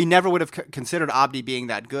 yeah, we never would have considered Abdi being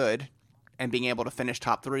that good and being able to finish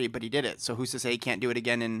top 3, but he did it. So who's to say he can't do it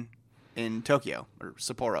again in Tokyo or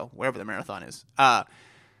Sapporo, wherever the marathon is?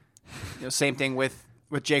 Same thing with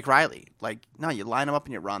Jake Riley. Like, no, you line him up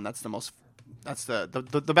and you run. That's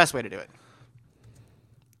the best way to do it.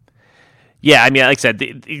 Yeah, like I said,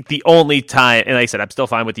 the only time, and like I said, I'm still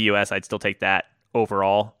fine with the U.S. I'd still take that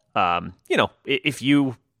overall. If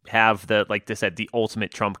you have the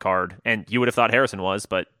ultimate trump card, and you would have thought Harrison was,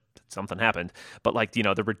 but something happened. But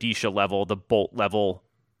the Rhodesia level, the Bolt level,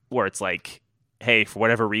 where it's like, hey, for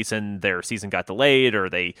whatever reason, their season got delayed, or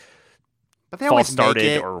they false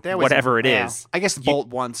started, or whatever it is. I guess Bolt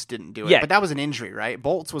once didn't do it, but that was an injury, right?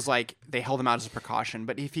 Bolt's was like they held him out as a precaution,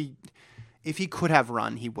 but if he could have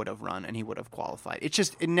run, he would have run and he would have qualified.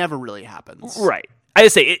 It never really happens, right? I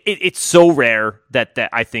just say it's so rare that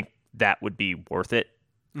I think that would be worth it.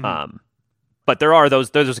 Mm-hmm. But there are those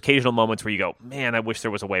occasional moments where you go, man, I wish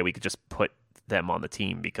there was a way we could just put them on the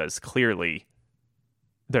team because clearly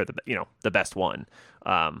they're the best one.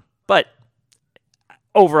 But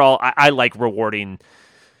overall, I like rewarding,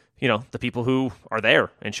 the people who are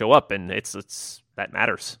there and show up, and it's that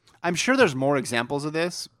matters. I'm sure there's more examples of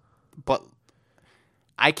this, but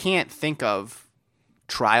I can't think of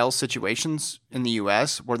trial situations in the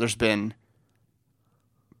U.S. where there's been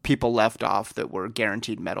people left off that were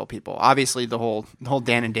guaranteed medal people. Obviously, the whole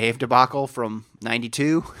Dan and Dave debacle from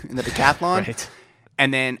 '92 in the decathlon, right.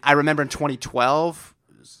 And then I remember in 2012,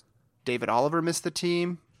 David Oliver missed the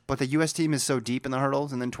team, but the U.S. team is so deep in the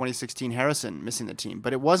hurdles. And then 2016, Harrison missing the team,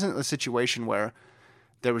 but it wasn't a situation where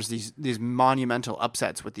there was these monumental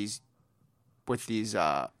upsets with these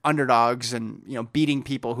underdogs and beating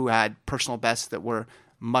people who had personal bests that were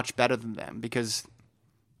much better than them, because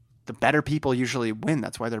the better people usually win.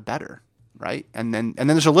 That's why they're better, right? And then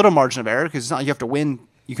there's a little margin of error because it's not like you have to win.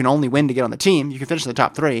 You can only win to get on the team. You can finish in the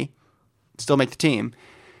top 3, still make the team.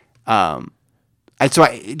 And so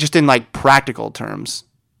just in like practical terms,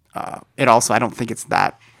 it also I don't think it's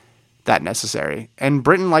that necessary. And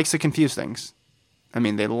Britain likes to confuse things.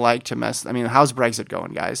 They like to mess. How's Brexit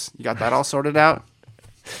going, guys? You got that all sorted out?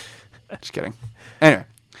 Just kidding. Anyway.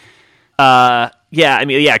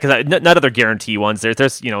 Because none of their guarantee ones.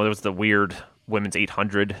 There's there was the weird women's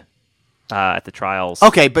 800 at the trials.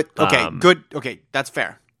 Okay, but good. Okay, that's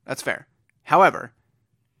fair. However,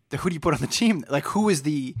 who do you put on the team? Like, who is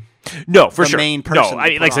the main person? No,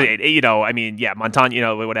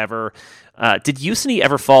 Montagna, whatever. Did Usaini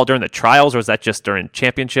ever fall during the trials, or was that just during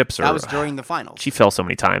championships? Or that was during the finals. She fell so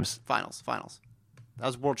many times. Finals. That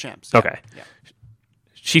was world champs. Okay. Yeah.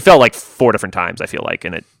 She fell like 4 different times, I feel like,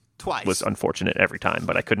 and it twice was unfortunate every time,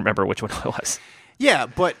 but I couldn't remember which one it was. Yeah,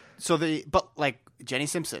 but Jenny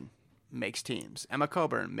Simpson makes teams, Emma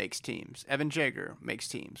Coburn makes teams, Evan Jager makes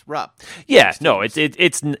teams, Rupp. Yeah, no, it's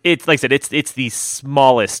like I said, it's the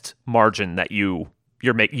smallest margin that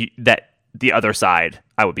that the other side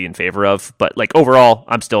I would be in favor of, but like overall,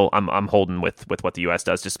 I'm holding with what the U.S.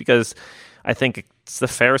 does, just because I think it's the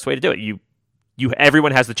fairest way to do it.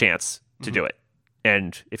 Everyone has the chance to do it,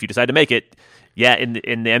 and if you decide to make it, in the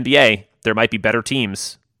NBA there might be better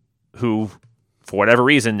teams who, for whatever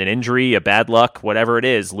reason, an injury, a bad luck, whatever it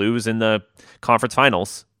is, lose in the conference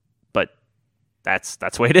finals. But that's the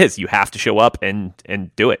way it is. You have to show up and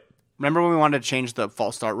do it. Remember when we wanted to change the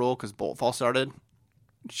false start rule because Bolt false started?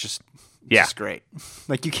 It's just great.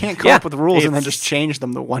 Like, you can't come up with rules and then just change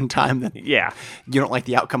them the one time that you don't like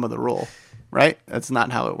the outcome of the rule, right? That's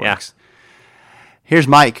not how it works. Here's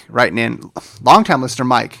Mike writing in. Longtime listener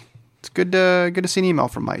Mike. It's good to see an email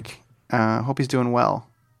from Mike. Hope he's doing well.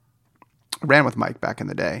 I ran with Mike back in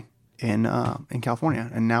the day in California,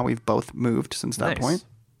 and now we've both moved since that point.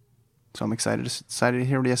 So I'm excited to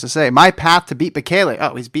hear what he has to say. My path to beat Bekele.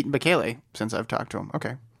 Oh, he's beaten Bekele since I've talked to him.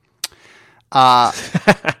 Okay.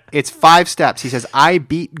 It's 5 steps. He says, I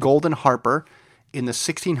beat Golden Harper in the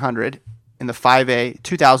 1600 in the 5A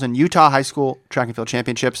 2000 Utah High School Track and Field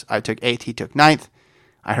Championships. I took 8th. He took 9th.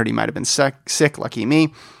 I heard he might have been sick. Lucky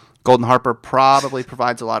me. Golden Harper probably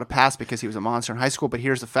provides a lot of pass because he was a monster in high school, but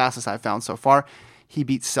here's the fastest I've found so far. He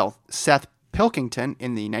beat Seth Pilkington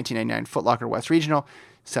in the 1999 Foot Locker West Regional.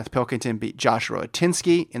 Seth Pilkington beat Josh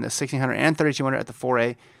Roatinsky in the 1600 and 3200 at the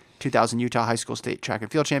 4A 2000 Utah High School State Track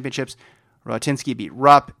and Field Championships. Roatinsky beat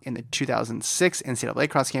Rupp in the 2006 NCAA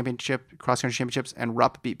Cross Country Championships, and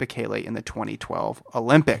Rupp beat Bekele in the 2012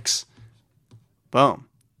 Olympics. Boom.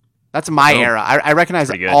 That's my era. I recognize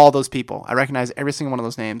all those people. I recognize every single one of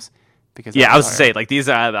those names. Because I was to say, like, these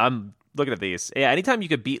I'm looking at these. Yeah, anytime you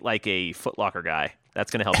could beat like a Foot Locker guy,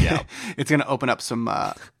 that's going to help you out. It's going to open up some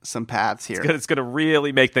paths here. It's going to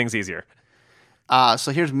really make things easier.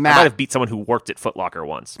 So here's Matt. I might have beat someone who worked at Foot Locker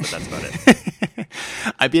once, but that's about it.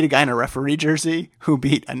 I beat a guy in a referee jersey who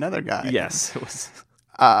beat another guy. Yes. It was...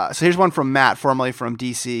 So here's one from Matt, formerly from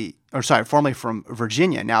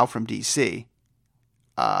Virginia, now from DC.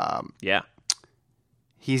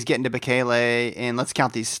 He's getting to Bekele, and let's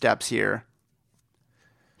count these steps here.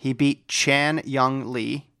 He beat Chan Young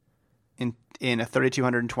Lee in a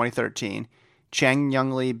 3200 in 2013. Chang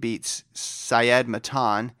Young Lee beats Syed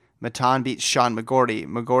Matan. Matan beats Sean McGorty.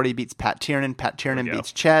 McGorty beats Pat Tiernan. Pat Tiernan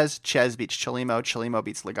beats Ches. Ches beats Chalimo. Chalimo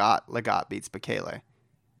beats Legat. Legat beats Bekele.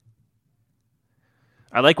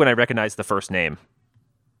 I like when I recognize the first name.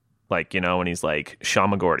 Like, when he's like,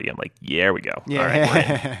 Sean McGorty. I'm like, yeah, there we go. Yeah. All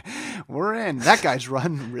right, we're in. That guy's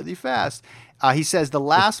run really fast. He says, the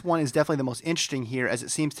last one is definitely the most interesting here, as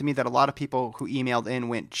it seems to me that a lot of people who emailed in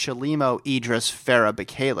went Chalimo, Idris, Farah,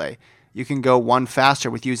 Bekele. You can go one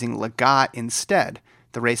faster with using Legat instead.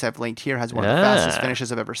 The race I've linked here has one of the fastest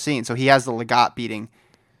finishes I've ever seen. So he has the Legat beating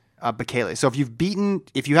Bekele. So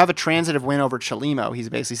if you have a transitive win over Chalimo, he's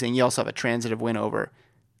basically saying you also have a transitive win over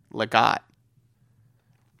Legat.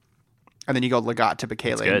 And then you go Legat to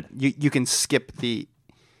Bekele. That's good. You can skip the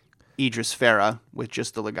Idris Farah with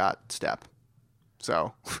just the Legat step.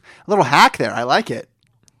 So a little hack there. I like it.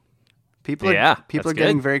 People are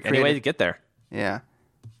getting very creative. Any way to get there. Yeah.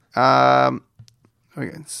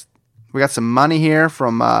 We got some money here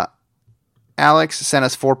from Alex. Sent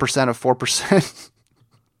us 4% of 4%.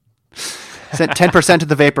 Sent 10% to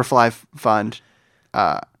the Vaporfly fund.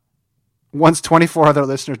 Once 24 other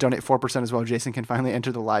listeners donate 4% as well, Jason can finally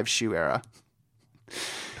enter the live shoe era.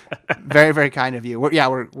 Very, very kind of you.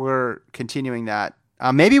 We're continuing that.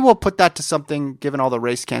 Maybe we'll put that to something, given all the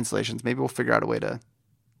race cancellations. Maybe we'll figure out a way to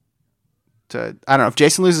I don't know, if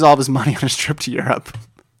Jason loses all of his money on his trip to Europe.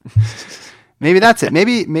 Maybe that's it.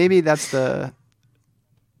 Maybe that's the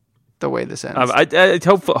way this ends.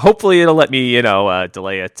 Hopefully it'll let me,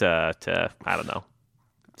 delay it to I don't know,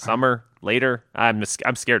 summer later. I'm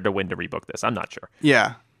scared to when to rebook this. I'm not sure.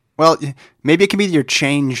 Yeah. Well, maybe it can be your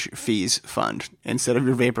change fees fund instead of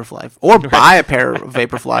your Vaporfly, or buy a pair of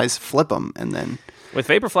Vaporflies, flip them, and then with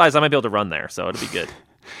Vaporflies I might be able to run there, so it'll be good.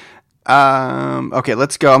 Okay,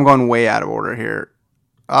 let's go. I'm going way out of order here.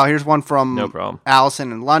 Here's one from no problem.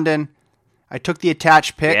 Allison in London. I took the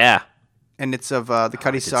attached pic. Yeah. And it's of the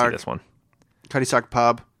Cutty Sark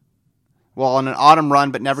pub. Well, on an autumn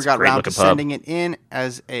run, but never it's got around to sending it in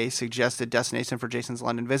as a suggested destination for Jason's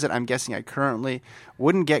London visit. I'm guessing I currently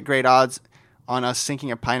wouldn't get great odds on us sinking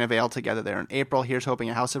a pint of ale together there in April. Here's hoping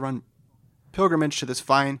a house to run pilgrimage to this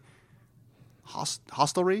fine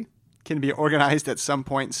hostelry can be organized at some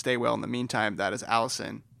point. Stay well in the meantime. That is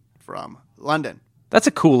Allison from London. That's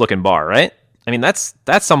a cool looking bar, right? I mean, that's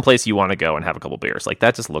someplace you want to go and have a couple beers. Like,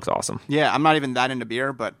 that just looks awesome. Yeah, I'm not even that into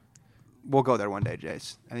beer, but we'll go there one day,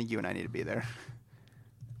 Jace. I think you and I need to be there.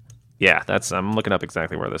 Yeah, I'm looking up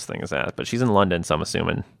exactly where this thing is at, but she's in London, so I'm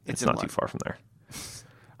assuming it's not too far from there.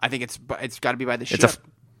 I think it's got to be by the ship.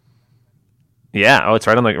 It's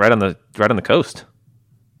right on the coast.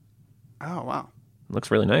 Oh, wow.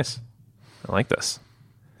 Looks really nice. I like this.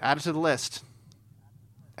 Add it to the list.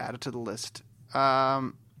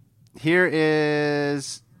 Here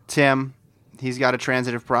is Tim. He's got a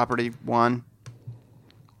transitive property 1.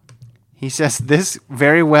 He says this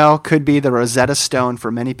very well could be the Rosetta Stone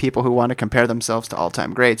for many people who want to compare themselves to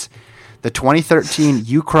all-time greats. The 2013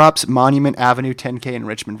 Ucrops Monument Avenue 10K in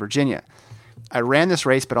Richmond, Virginia. I ran this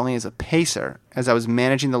race, but only as a pacer, as I was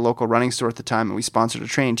managing the local running store at the time, and we sponsored a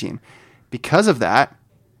training team. Because of that,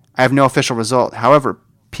 I have no official result. However,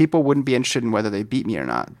 people wouldn't be interested in whether they beat me or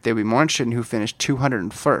not. They'd be more interested in who finished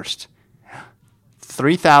 201st.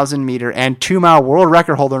 3,000 meter and 2 mile world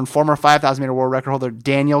record holder and former 5,000 meter world record holder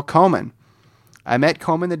Daniel Komen. I met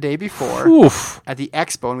Komen the day before at the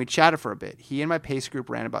expo and we chatted for a bit. He and my pace group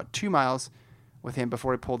ran about 2 miles with him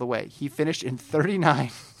before he pulled away. He finished in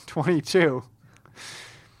 39:22.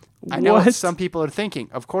 I know what some people are thinking.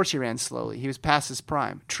 Of course he ran slowly. He was past his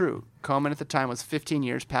prime. True. Komen at the time was 15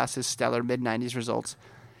 years past his stellar mid-90s results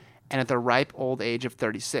and at the ripe old age of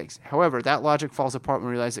 36. However, that logic falls apart when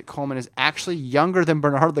we realize that Komen is actually younger than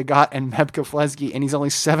Bernard Lagat and Meb Keflezighi, and he's only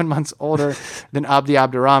 7 months older than Abdi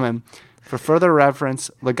Abdurrahman. For further reference,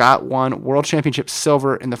 Lagat won World Championship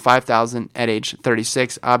silver in the 5,000 at age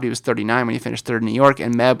 36. Abdi was 39 when he finished third in New York,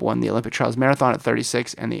 and Meb won the Olympic Trials Marathon at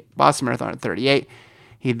 36 and the Boston Marathon at 38.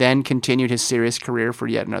 He then continued his serious career for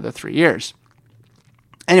yet another 3 years.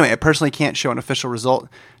 Anyway, I personally can't show an official result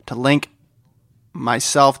to link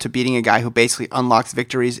myself to beating a guy who basically unlocks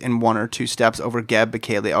victories in 1 or 2 steps over Geb,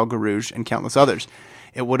 Bekele, El Garouge, and countless others.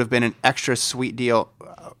 It would have been an extra sweet deal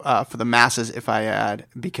for the masses if I had,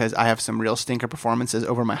 because I have some real stinker performances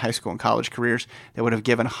over my high school and college careers that would have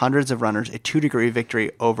given hundreds of runners a 2-degree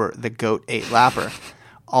victory over the GOAT 8-lapper.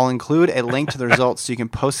 I'll include a link to the results so you can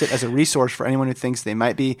post it as a resource for anyone who thinks they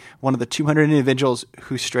might be one of the 200 individuals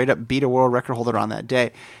who straight up beat a world record holder on that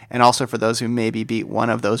day, and also for those who maybe beat one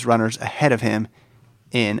of those runners ahead of him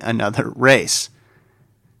in another race.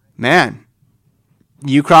 Man,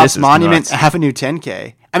 Ucrops Monument nuts. Avenue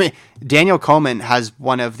 10K. I mean, Daniel Komen has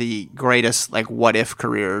one of the greatest what if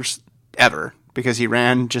careers ever because he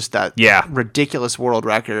ran just that ridiculous world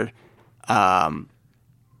record, and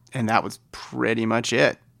that was pretty much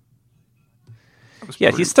it.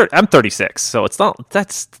 He's I'm 36, so it's not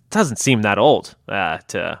doesn't seem that old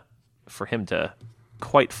for him to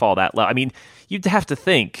quite fall that low. I mean, you'd have to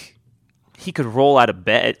think he could roll out of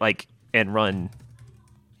bed and run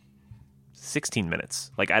 16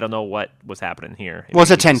 minutes. I don't know what was happening here. Well,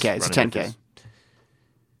 it's a 10K. It's a 10K.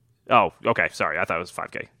 Oh, okay. Sorry, I thought it was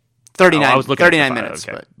 5K. 39. I was looking 39 minutes.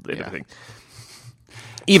 Okay. But, yeah.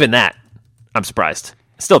 Even that, I'm surprised.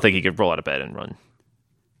 I still think he could roll out of bed and run.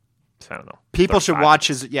 I don't know. People should watch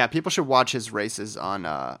his races on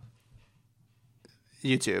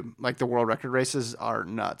YouTube. The world record races are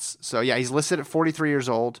nuts. So yeah, he's listed at 43 years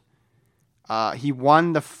old. He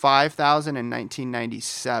won the 5,000 in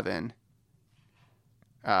 1997.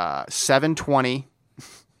 720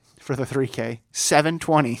 for the 3K.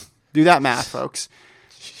 720. Do that math, folks.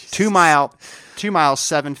 2 miles,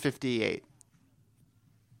 758.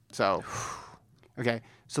 So, okay.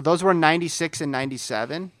 So those were 96 and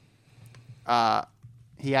 97.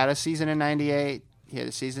 He had a season in 98. He had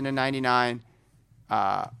a season in 99.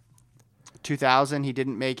 2000, he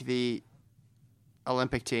didn't make the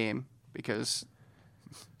Olympic team because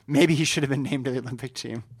maybe he should have been named to the Olympic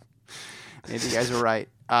team. Maybe you guys are right.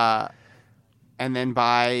 And then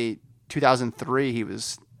by 2003, he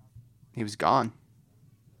was gone.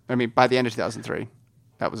 I mean, by the end of 2003,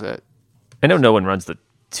 that was it. I know no one runs the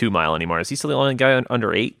 2 mile anymore. Is he still the only guy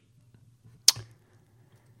under 8?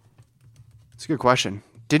 That's a good question.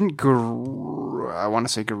 I want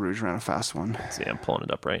to say Garouge ran a fast one. See, I'm pulling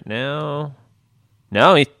it up right now.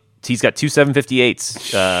 No, he's got 2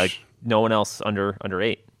 758s. No one else under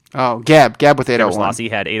 8. Oh, Gab with 801. Lassie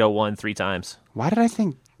had 801 3 times. Why did I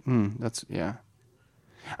think? That's yeah.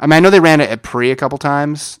 I mean, I know they ran it at Pre a couple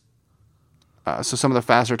times. So some of the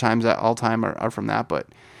faster times at all time are from that, but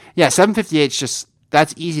yeah, 758 is just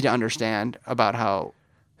that's easy to understand about how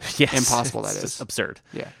impossible that is. Just absurd.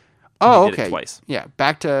 Yeah. Oh, did it okay. Twice. Yeah,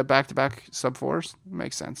 back to back sub 4s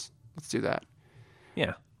makes sense. Let's do that.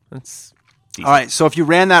 Yeah, that's decent. All right. So if you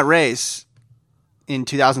ran that race in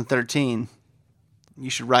 2013, you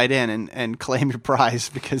should write in and claim your prize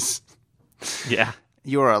because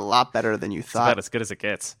you are a lot better than you thought. It's about as good as it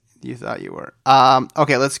gets. You thought you were.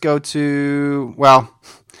 Okay, let's go to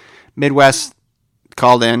Midwest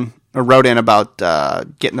wrote in about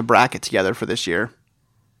getting the bracket together for this year.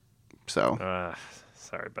 So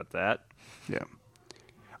sorry about that. Yeah.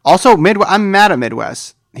 Also, I'm mad at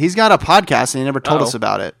Midwest. He's got a podcast and he never told us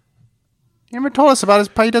about it. He never told us about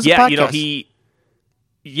how he does a podcast. He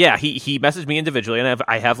messaged me individually, and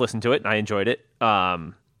I have listened to it, and I enjoyed it.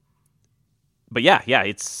 But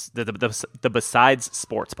it's the Besides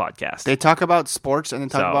Sports podcast. They talk about sports and they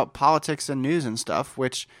talk about politics and news and stuff,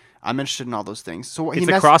 which I'm interested in all those things. So it's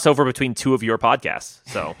a crossover between two of your podcasts.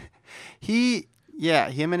 So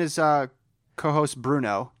him and his co-host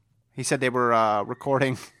Bruno, he said they were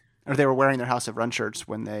recording, or they were wearing their House of Run shirts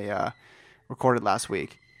when they recorded last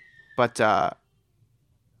week. But the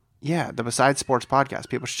Besides Sports podcast,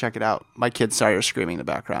 people should check it out. My kids started screaming in the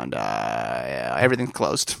background. Everything's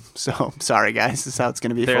closed, so sorry guys. This is how it's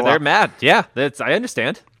going to be. They're mad. Yeah, I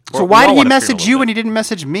understand. So why did he message you when he didn't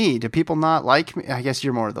message me? Do people not like me? I guess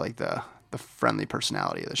you're more like the friendly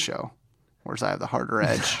personality of the show, whereas I have the harder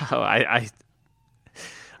edge.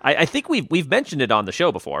 I think we've mentioned it on the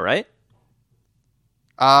show before, right?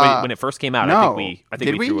 When it first came out, no. I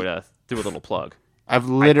think we threw a little plug. I'm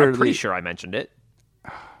pretty sure I mentioned it.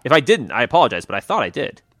 If I didn't, I apologize, but I thought I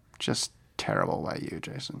did. Just terrible by you,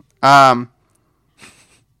 Jason.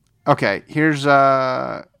 Okay, here's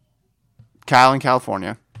Kyle in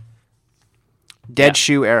California. Dead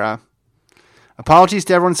shoe era. Apologies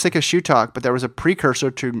to everyone sick of shoe talk, but there was a precursor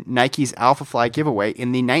to Nike's Alpha Fly giveaway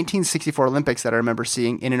in the 1964 Olympics that I remember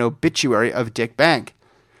seeing in an obituary of Dick Bank,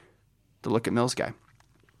 the Look at Mills guy.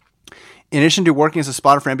 In addition to working as a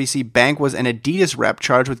spotter for NBC, Bank was an Adidas rep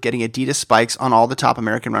charged with getting Adidas spikes on all the top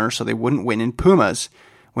American runners so they wouldn't win in Pumas.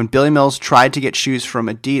 When Billy Mills tried to get shoes from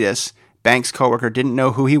Adidas, Bank's coworker didn't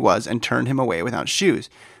know who he was and turned him away without shoes.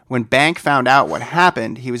 When Bank found out what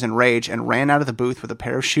happened, he was enraged and ran out of the booth with a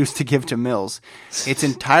pair of shoes to give to Mills. It's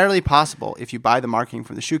entirely possible, if you buy the marketing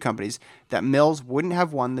from the shoe companies, that Mills wouldn't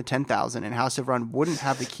have won the 10,000 and House of Run wouldn't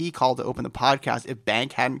have the key call to open the podcast if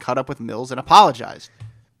Bank hadn't caught up with Mills and apologized.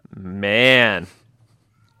 Man.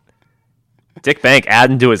 Dick Bank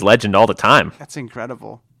adding to his legend all the time. That's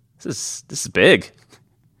incredible. This is big.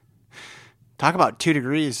 Talk about 2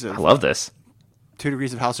 degrees. I love this. 2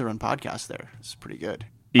 degrees of House of Run podcast there. It's pretty good.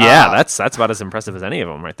 Yeah, that's about as impressive as any of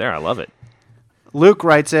them right there. I love it. Luke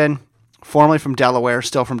writes in, formerly from Delaware,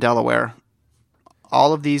 still from Delaware.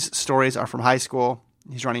 All of these stories are from high school.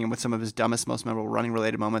 He's running in with some of his dumbest, most memorable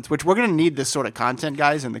running-related moments, which we're going to need this sort of content,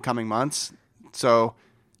 guys, in the coming months. So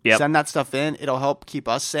send that stuff in. It'll help keep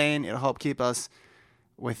us sane. It'll help keep us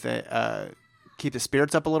with keep the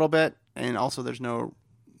spirits up a little bit. And also there's no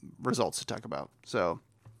results to talk about. So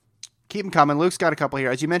keep them coming. Luke's got a couple here.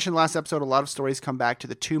 As you mentioned last episode, a lot of stories come back to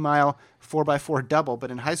the 2-mile 4x4 double, but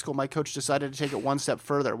in high school, my coach decided to take it one step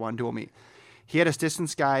further, one dual meet. He had his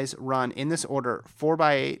distance guys run in this order: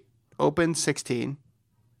 4x8, open 16.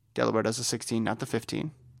 Delaware does the 16, not the 15.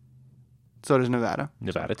 So does Nevada.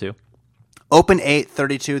 Nevada too. Open 8,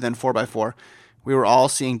 32, then 4x4. We were all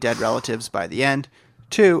seeing dead relatives by the end.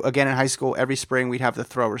 2, again in high school, every spring we'd have the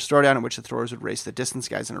throwers throwdown in which the throwers would race the distance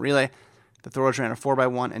guys in a relay. The throwers ran a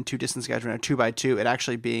 4x1 and 2 distance guys ran a 2x2. It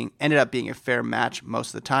actually ended up being a fair match most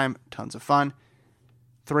of the time. Tons of fun.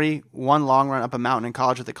 3, one long run up a mountain in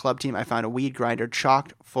college with the club team. I found a weed grinder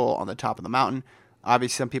chocked full on the top of the mountain.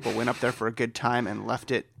 Obviously, some people went up there for a good time and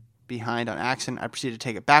left it behind on accident. I proceeded to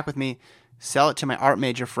take it back with me, sell it to my art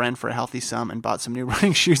major friend for a healthy sum, and bought some new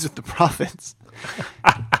running shoes with the profits.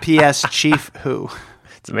 P.S. Chief who?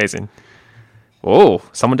 It's amazing. Whoa,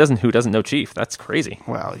 someone who doesn't know Chief. That's crazy.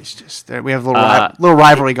 Well, he's just there. We have a little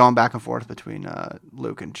rivalry going back and forth between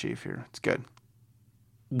Luke and Chief here. It's good.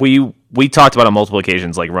 We talked about on multiple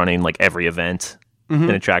occasions, like running like every event in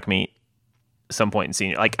a track meet at some point in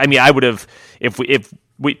senior. Like, I mean, I would have if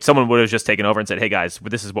someone would have just taken over and said, "Hey guys,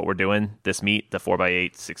 this is what we're doing. This meet, the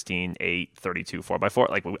 4x8, 16, 8, 32, 4x4."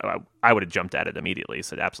 Like, I would have jumped at it immediately.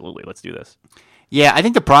 Said, "Absolutely, let's do this." Yeah, I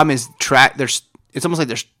think the problem is track. It's almost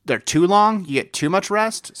like they're too long. You get too much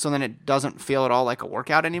rest, so then it doesn't feel at all like a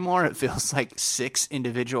workout anymore. It feels like 6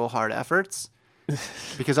 individual hard efforts.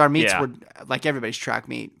 Because our meets would, like everybody's track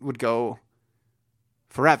meet, would go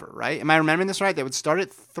forever, right? Am I remembering this right? They would start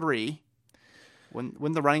at 3.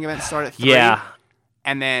 When the running event started at 3. Yeah.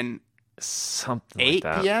 And then something 8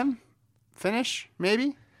 like that. p.m. finish,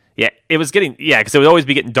 maybe? Yeah, it was because it would always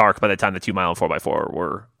be getting dark by the time the 2-mile and 4x4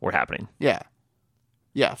 were happening. Yeah.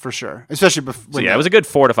 Yeah, for sure. Especially before. It was a good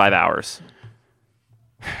 4 to 5 hours.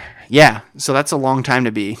 Yeah, so that's a long time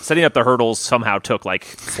to be. Setting up the hurdles somehow took like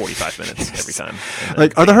 45 minutes every time.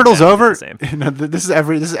 Like, are the hurdles over? No, this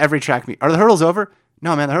is every track meet. Are the hurdles over?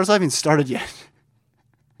 No, man, the hurdles haven't even started yet.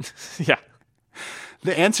 Yeah.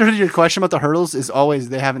 The answer to your question about the hurdles is always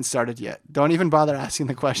they haven't started yet. Don't even bother asking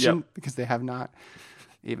the question because they have not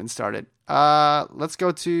even started. Let's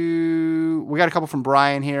go to... We got a couple from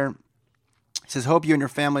Brian here. Says, hope you and your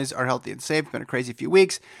families are healthy and safe. It's been a crazy few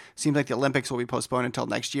weeks. Seems like the Olympics will be postponed until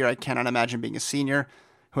next year. I cannot imagine being a senior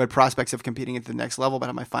who had prospects of competing at the next level, but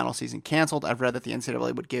had my final season canceled. I've read that the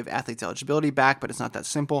NCAA would give athletes eligibility back, but it's not that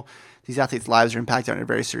simple. These athletes' lives are impacted on a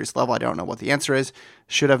very serious level. I don't know what the answer is.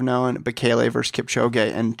 Should have known Bekele versus Kipchoge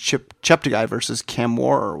and Cheptegei versus Cam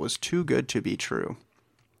Warrer was too good to be true.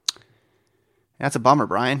 That's a bummer,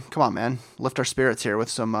 Brian. Come on, man. Lift our spirits here with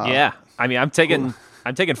some... yeah. I mean, I'm taking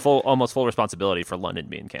almost full responsibility for London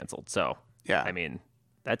being canceled. So, yeah. I mean,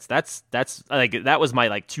 that's like, that was my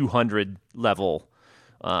like 200 level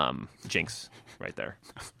jinx right there.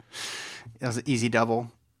 That was an easy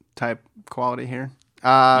double type quality here.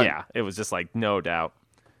 Yeah, it was just like no doubt.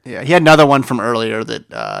 Yeah, he had another one from earlier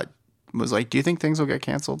that was like, do you think things will get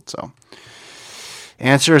canceled? So,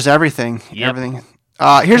 answer is everything. Yep. Everything.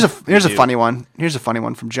 Here's a funny one. Here's a funny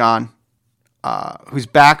one from John, who's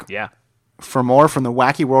back for more from the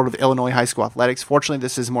wacky world of Illinois high school athletics. Fortunately,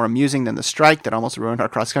 this is more amusing than the strike that almost ruined our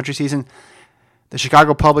cross-country season. The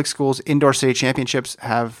Chicago Public Schools Indoor City Championships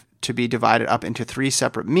have to be divided up into 3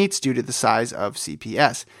 separate meets due to the size of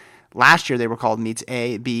CPS. Last year, they were called meets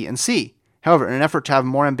A, B, and C. However, in an effort to have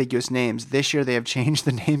more ambiguous names, this year they have changed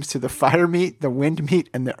the names to the Fire Meet, the Wind Meet,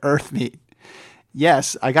 and the Earth Meet.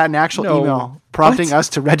 Yes, I got an actual email prompting us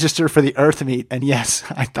to register for the Earth Meet, and yes,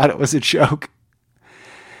 I thought it was a joke.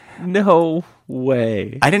 No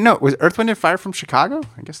way. I didn't know. Was Earth, Wind, and Fire from Chicago?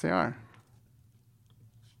 I guess they are.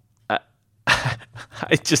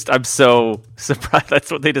 I'm so surprised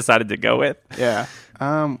that's what they decided to go with. Yeah.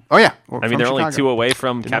 Oh, yeah. I mean, they're Chicago. only 2 away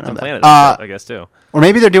from Captain Planet, I guess, too. Or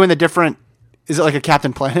maybe they're doing the different... Is it like a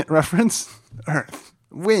Captain Planet reference? Earth,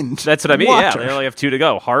 Wind, That's what I mean, water. yeah. They only have 2 to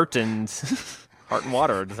go. Heart and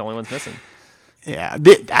Water are the only ones missing. Yeah.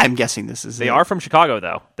 I'm guessing this is... They are from Chicago,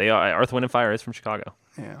 though. They are. Earth, Wind, and Fire is from Chicago.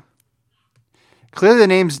 Yeah. Clearly the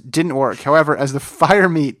names didn't work. However, as the Fire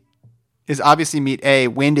Meet is obviously Meet A,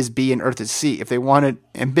 Wind is B, and Earth is C. If they wanted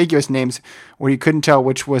ambiguous names where you couldn't tell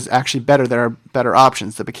which was actually better, there are better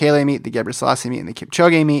options. The Bekele Meet, the Gebre Selassie Meet, and the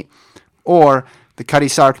Kipchoge Meet, or the Cuddy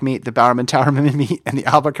Sark Meet, the Bowerman Towerman Meet, and the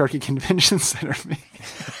Albuquerque Convention Center Meet.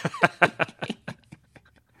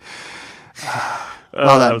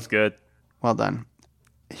 Oh, that was good. Well done.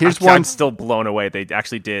 Here's one. I'm still blown away. They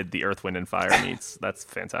actually did the Earth, Wind, and Fire meets. That's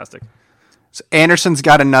fantastic. So Anderson's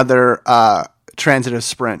got another transitive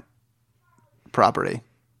sprint property.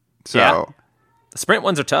 So Yeah. The sprint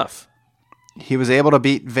ones are tough. he was able to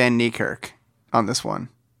beat Van Niekerk on this one.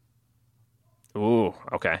 Ooh,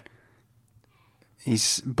 okay.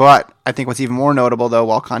 But I think what's even more notable, though,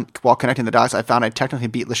 while connecting the dots, I found I technically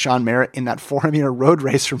beat LaShawn Merritt in that 400-meter road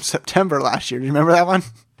race from September last year. Do you remember that one?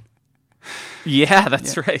 Yeah,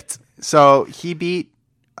 that's right. So he beat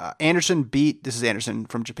Anderson. This is Anderson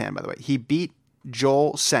from Japan, by the way. He beat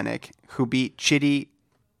Joel Senek, who beat Chidi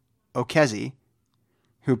Okezi,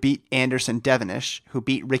 who beat Anderson Devonish, who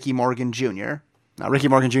beat Ricky Morgan Jr. Now, Ricky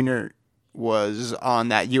Morgan Jr. was on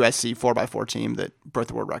that USC 4x4 team that broke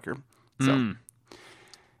the world record. So.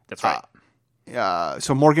 That's right.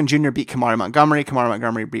 So Morgan Jr. beat Kamari Montgomery. Kamari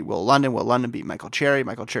Montgomery beat Will London. Will London beat Michael Cherry.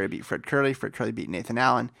 Michael Cherry beat Fred Curley. Fred Curley beat Nathan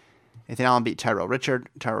Allen. Nathan Allen beat Tyrell Richard.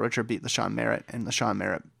 Tyrell Richard beat LaShawn Merritt. And LaShawn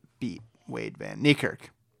Merritt beat Wade Van Niekerk.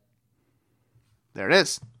 There it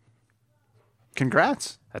is.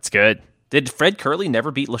 Congrats. That's good. Did Fred Curley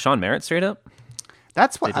never beat LaShawn Merritt straight up?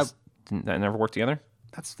 That's what They never worked together?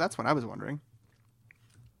 that's what I was wondering.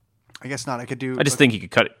 I guess not. I could do. I just think he could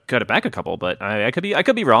cut it back a couple, but I could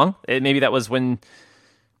be wrong. Maybe that was when.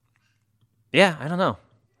 Yeah, I don't know.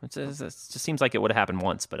 It just seems like it would have happened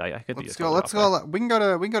once, but I could be. Let's go. We can go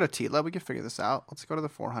to Tila. We can figure this out. Let's go to the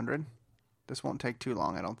 400. This won't take too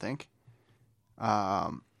long, I don't think.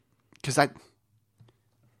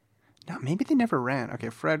 Maybe they never ran. Okay,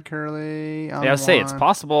 Fred Curley. Yeah, I would say it's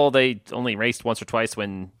possible they only raced once or twice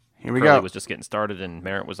when. Here we Curley go. was just getting started, and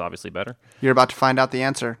Merritt was obviously better. You're about to find out the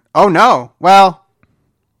answer. Oh no! Well,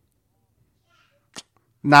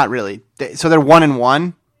 not really. So they're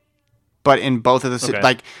 1-1, but in both of the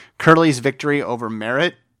like Curley's victory over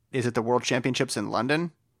Merritt is at the World Championships in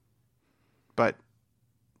London, but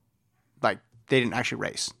like they didn't actually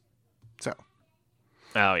race. So.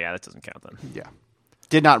 Oh yeah, that doesn't count then. Yeah,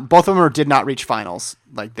 did not. Both of them did not reach finals.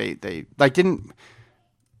 Like they didn't.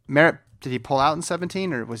 Merritt. Did he pull out in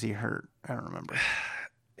 17 or was he hurt? I don't remember.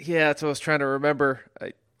 Yeah, that's what I was trying to remember.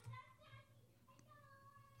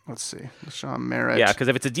 Let's see. LaShawn Merritt. Yeah, because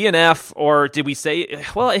if it's a DNF, or did we say?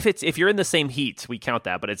 Well, if you're in the same heat, we count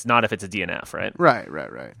that, but it's not if it's a DNF, right? Right.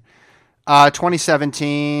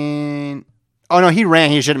 2017. Oh no, he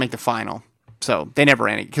ran. He shouldn't make the final. So they never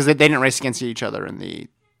ran it because they didn't race against each other in the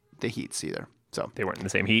heats either. So They weren't in the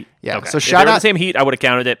same heat? Yeah, Okay. so If shout they were in out- the same heat, I would have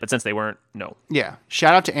counted it, but since they weren't, no. yeah,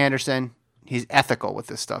 shout out to Anderson. He's ethical with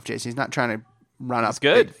this stuff, Jason. He's not trying to run up. He's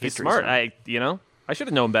good. big He's victories. smart. I should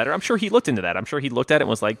have known better. I'm sure he looked into that. I'm sure he looked at it and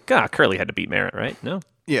was like, God, Curly had to beat Merritt, right? No.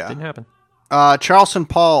 Yeah. Didn't happen. Charleston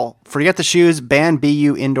Paul, forget the shoes, ban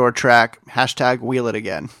BU indoor track, #wheel it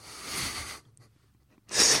again.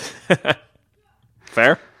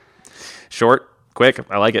 Fair. Short, quick.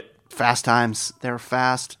 I like it. Fast times. There were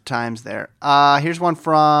fast times there. Here's one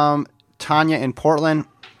from Tanya in Portland.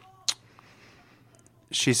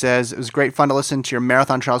 She says, it was great fun to listen to your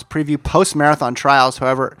marathon trials preview, post-marathon trials.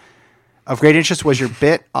 However, of great interest was your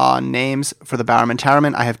bit on names for the Bowerman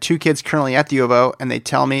Towerman. I have 2 kids currently at the U of O, and they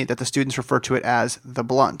tell me that the students refer to it as the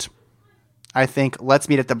Blunt. I think Let's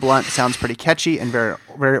Meet at the Blunt sounds pretty catchy and very,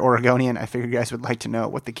 very Oregonian. I figured you guys would like to know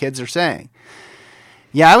what the kids are saying.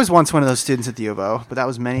 Yeah, I was once one of those students at the U of O, but that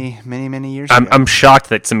was many, many, many years ago. I'm shocked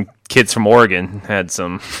that some kids from Oregon had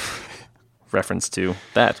some reference to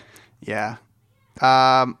that. Yeah.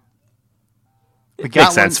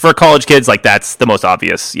 Makes sense. For college kids, like that's the most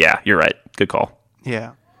obvious. Yeah, you're right. Good call.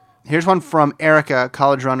 Yeah. Here's one from Erica,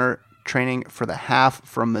 college runner training for the half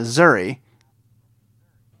from Missouri.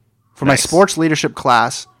 For my Nice. sports leadership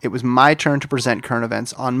class, it was my turn to present current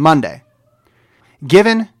events on Monday.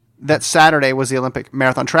 Given that Saturday was the Olympic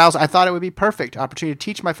marathon trials, I thought it would be perfect opportunity to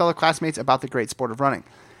teach my fellow classmates about the great sport of running.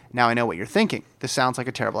 Now I know what you're thinking. This sounds like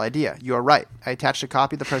a terrible idea. You are right. I attached a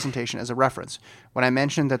copy of the presentation as a reference. When I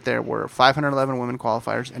mentioned that there were 511 women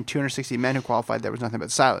qualifiers and 260 men who qualified, there was nothing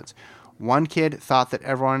but silence. One kid thought that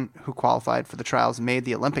everyone who qualified for the trials made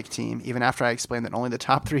the Olympic team, even after I explained that only the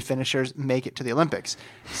top 3 finishers make it to the Olympics.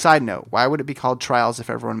 Side note, why would it be called trials if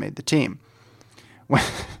everyone made the team?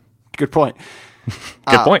 Good point.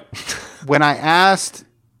 Good point. When I asked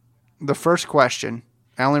the first question,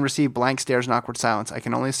 I only received blank stares and awkward silence. I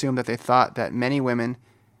can only assume that they thought that many women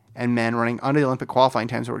and men running under the Olympic qualifying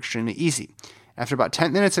times were extremely easy. After about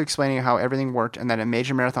 10 minutes of explaining how everything worked and that in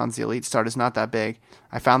major marathons the elite start is not that big,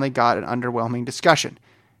 I finally got an underwhelming discussion.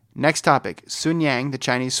 Next topic, Sun Yang, the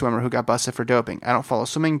Chinese swimmer who got busted for doping. I don't follow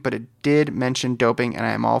swimming, but it did mention doping, and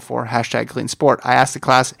I am all for #clean sport. I asked the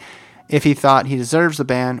class if he thought he deserves the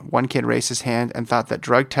ban. One kid raised his hand and thought that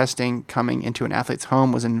drug testing coming into an athlete's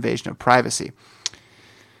home was an invasion of privacy.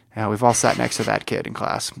 We've all sat next to that kid in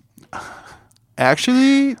class.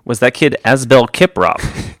 Actually, Was that kid Asbel Kiprop?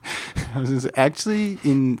 actually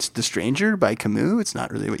in The Stranger by Camus, it's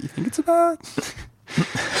not really what you think it's about.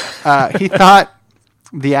 He thought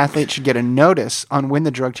the athlete should get a notice on when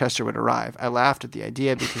the drug tester would arrive. I laughed at the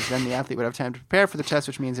idea because then the athlete would have time to prepare for the test,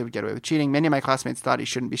 which means they would get away with cheating. Many of my classmates thought he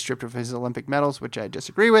shouldn't be stripped of his Olympic medals, which I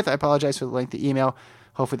disagree with. I apologize for the lengthy email.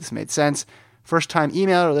 Hopefully this made sense. First time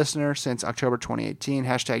emailer or listener since October 2018,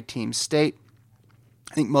 #Team State.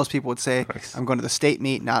 I think most people would say, Nice. I'm going to the state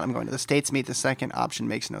meet, not I'm going to the states meet. The second option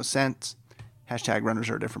makes no sense. #runners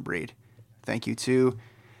are a different breed. Thank you to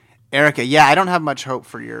Erica. Yeah, I don't have much hope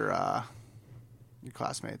for your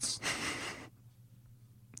classmates.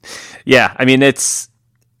 Yeah, I mean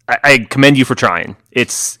I commend you for trying.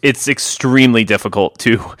 It's extremely difficult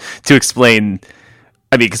to explain.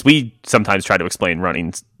 I mean, because we sometimes try to explain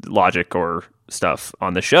running logic or stuff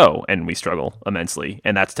on the show, and we struggle immensely.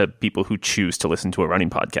 And that's to people who choose to listen to a running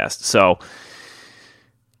podcast. So,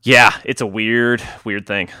 yeah, it's a weird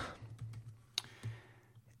thing.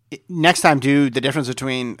 Next time, do the difference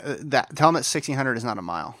between that. Tell them that 1600 is not a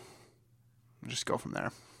mile. Just go from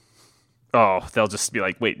there. Oh, they'll just be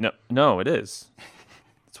like, wait, no, it is.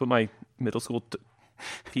 That's what my middle school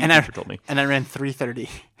PE teacher told me. And I ran 3:30.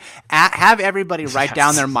 Have everybody write Yes.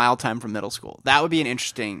 down their mile time from middle school. That would be an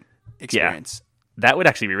interesting experience. That would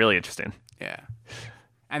actually be really interesting. Yeah.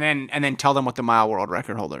 And then tell them what the mile world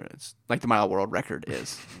record holder is. Like the mile world record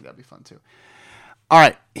is. I think that'd be fun too. All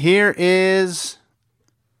right. Here is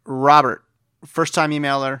Robert. First time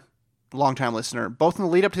emailer, long time listener. Both in the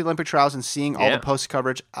lead up to the Olympic trials and seeing all Yeah. the post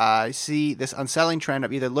coverage, I see this unsettling trend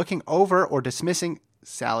of either looking over or dismissing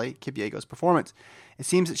Sally Kipiego's performance. It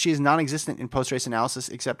seems that she is non-existent in post-race analysis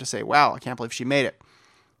except to say, wow, I can't believe she made it.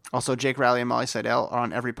 Also, Jake Rowley and Molly Seidel are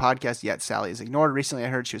on every podcast, yet Sally is ignored. Recently, I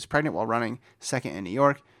heard she was pregnant while running second in New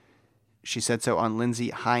York. She said so on Lindsay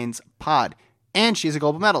Hines' pod. And she's a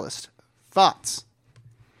gold medalist. Thoughts?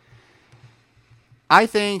 I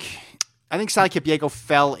think Sally Kipiego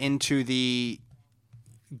fell into the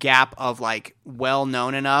gap of like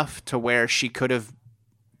well-known enough to where she could have,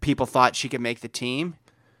 people thought she could make the team,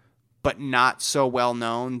 but not so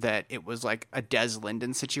well-known that it was like a Des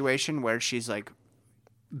Linden situation where she's like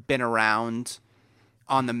been around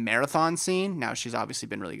on the marathon scene. Now she's obviously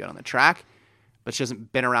been really good on the track, but she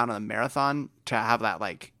hasn't been around on the marathon to have that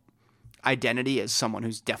like identity as someone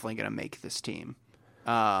who's definitely going to make this team.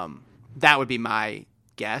 That would be my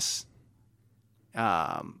guess.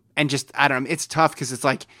 And just, I don't know, it's tough because it's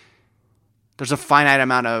like there's a finite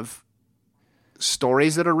amount of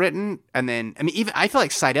stories that are written. And then, I mean, even I feel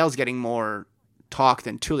like Seidel's getting more talk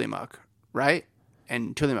than Tuliamuk, right?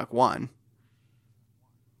 And Tuliamuk won.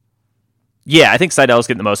 Yeah, I think Seidel's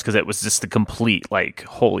getting the most because it was just the complete, like,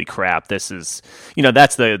 holy crap, this is,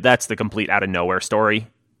 that's the complete out of nowhere story,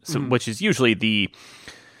 so, which is usually the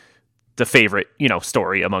favorite,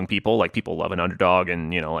 story among people. Like, people love an underdog,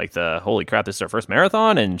 and, like, the holy crap, this is her first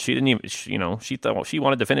marathon, and she didn't even, she thought she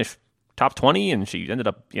wanted to finish top 20, and she ended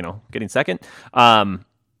up, getting second.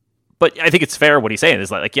 But I think it's fair what he's saying is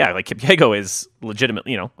like Kipyego is legitimate,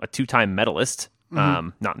 a 2-time medalist,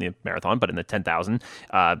 not in the marathon, but in the 10,000.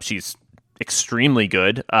 She's extremely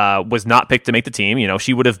good, was not picked to make the team.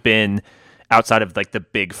 She would have been outside of like the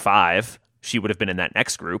big 5. She would have been in that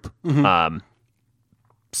next group.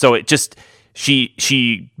 So it just,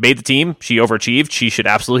 she made the team. She overachieved. She should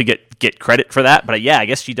absolutely get credit for that. But yeah, I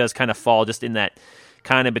guess she does kind of fall just in that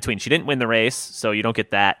kind of between. She didn't win the race, so you don't get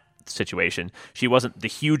that situation. She wasn't the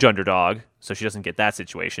huge underdog, so she doesn't get that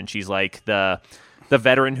situation. She's like the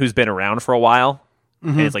veteran who's been around for a while,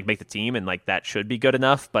 and it's like make the team, and like that should be good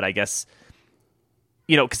enough. But I guess,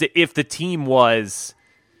 because if the team was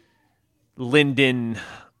Linden,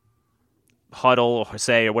 Huddle,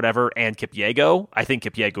 Jose, or whatever, and Kipyego, I think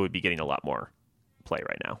Kipyego would be getting a lot more play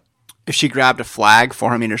right now. If she grabbed a flag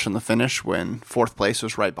 400 meters from the finish when 4th place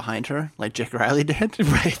was right behind her, like Jake Riley did,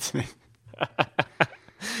 right?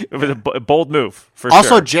 It was a bold move for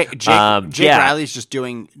also, sure. Jake Riley is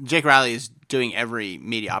Jake Riley is doing every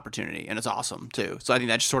media opportunity, and it's awesome too. So I think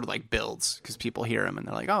that just sort of like builds because people hear him and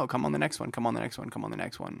they're like, "Oh, come on the next one, come on the next one, come on the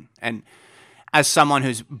next one." And as someone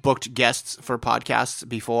who's booked guests for podcasts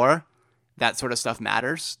before, that sort of stuff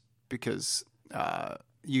matters because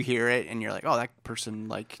you hear it and you're like, "Oh, that person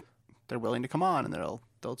like they're willing to come on and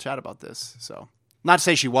they'll chat about this." So. Not to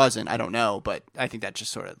say she wasn't, I don't know, but I think that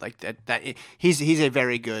just sort of like that he's a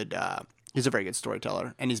very good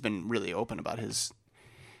storyteller, and he's been really open about his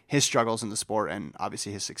struggles in the sport and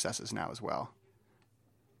obviously his successes now as well.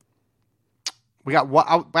 We got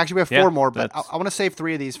we have 4 more, but I want to save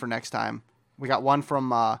 3 of these for next time. We got one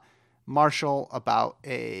from Marshall about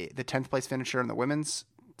the 10th place finisher on the women's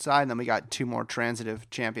side, and then we got 2 more transitive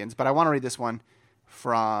champions. But I want to read this one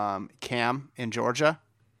from Cam in Georgia,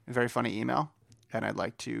 a very funny email. And I'd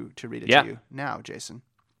like to read it to you now, Jason.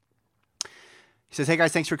 He says, "Hey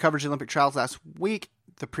guys, thanks for your coverage of the Olympic trials last week.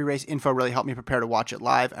 The pre-race info really helped me prepare to watch it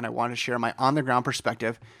live, and I wanted to share my on-the-ground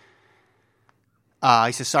perspective."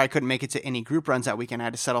 He says, "Sorry I couldn't make it to any group runs that weekend. I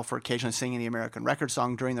had to settle for occasionally singing the American record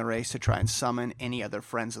song during the race to try and summon any other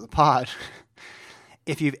friends of the pod.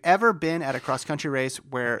 If you've ever been at a cross-country race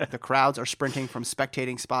where the crowds are sprinting from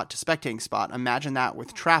spectating spot to spectating spot, imagine that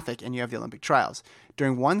with traffic and you have the Olympic trials.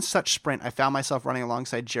 During one such sprint, I found myself running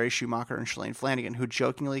alongside Jerry Schumacher and Shalane Flanagan, who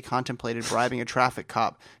jokingly contemplated bribing a traffic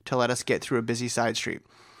cop to let us get through a busy side street.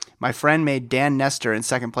 My friend made Dan Nestor in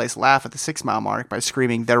second place laugh at the 6-mile mark by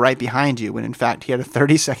screaming, 'They're right behind you,' when in fact he had a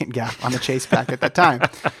 30-second gap on the chase pack at that time.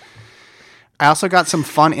 I also got some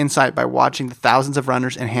fun insight by watching the thousands of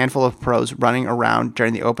runners and handful of pros running around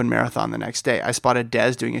during the open marathon the next day. I spotted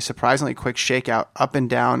Des doing a surprisingly quick shakeout up and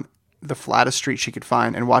down the flattest street she could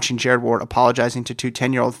find, and watching Jared Ward apologizing to 2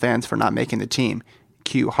 10-year-old fans for not making the team.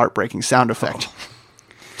 Cue heartbreaking sound effect.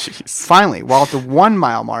 Finally, while at the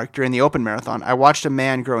 1-mile mark during the open marathon, I watched a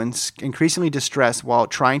man grow increasingly distressed while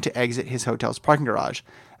trying to exit his hotel's parking garage.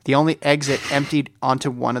 The only exit emptied onto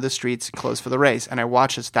one of the streets closed for the race, and I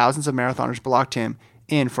watched as thousands of marathoners blocked him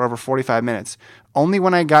in for over 45 minutes. Only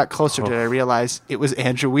when I got closer did I realize it was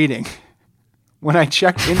Andrew Weeding. When I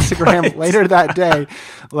checked Instagram later that day,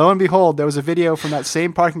 lo and behold, there was a video from that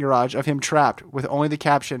same parking garage of him trapped with only the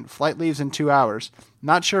caption, 'Flight leaves in 2 hours.'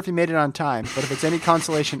 Not sure if he made it on time, but if it's any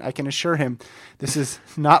consolation, I can assure him this is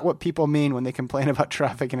not what people mean when they complain about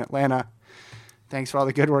traffic in Atlanta. Thanks for all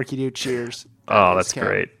the good work you do. Cheers." Oh, that's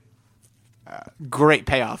great. Great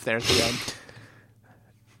payoff there at the end.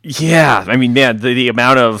 Yeah, I mean, man, the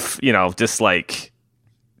amount of, just like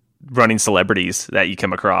running celebrities that you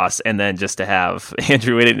come across, and then just to have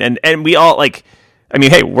Andrew in it, and we all like, I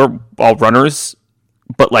mean, hey, we're all runners,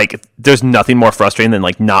 but like, there's nothing more frustrating than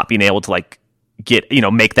like not being able to like get,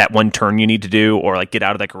 make that one turn you need to do, or like get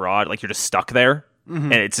out of that garage, like you're just stuck there,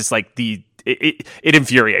 and it's just like it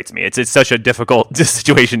infuriates me. It's such a difficult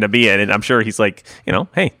situation to be in, and I'm sure he's like,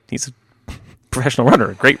 hey, he's a professional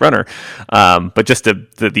runner, a great runner, but just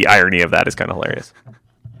the irony of that is kind of hilarious.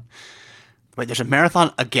 Wait, there's a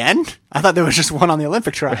marathon again? I thought there was just one on the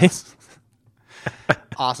Olympic trials.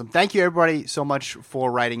 Awesome. Thank you, everybody, so much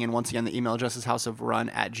for writing in. Once again, the email address is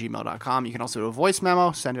houseofrun@gmail.com. You can also do a voice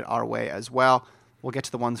memo. Send it our way as well. We'll get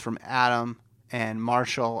to the ones from Adam and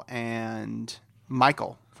Marshall and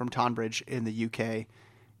Michael from Tonbridge in the UK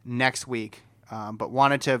next week. But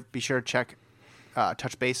wanted to be sure to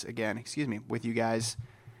touch base again, with you guys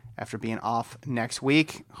after being off next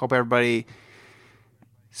week. Hope everybody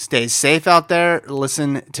stays safe out there.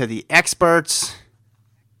 Listen to the experts.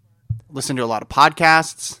 Listen to a lot of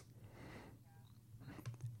podcasts.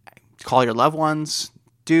 Call your loved ones.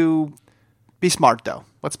 Be smart, though.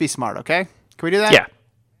 Let's be smart, okay? Can we do that? Yeah.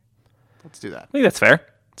 Let's do that. I think that's fair.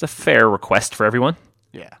 It's a fair request for everyone.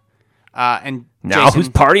 Yeah. And Now, Jason, who's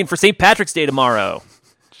partying for St. Patrick's Day tomorrow?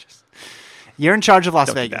 you're in charge of Las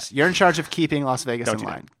Don't do Vegas. that. You're in charge of keeping Las Vegas Don't in do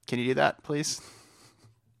line. Can you do that, please?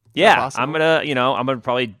 Yeah, possible? I'm gonna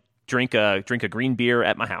probably drink a green beer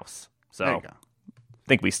at my house. So There you go. I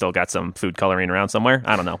think we still got some food coloring around somewhere.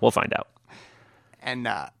 I don't know. We'll find out. And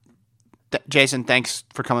Jason, thanks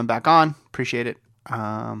for coming back on. Appreciate it.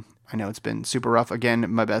 I know it's been super rough. Again,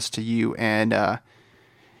 my best to you and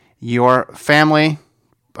your family.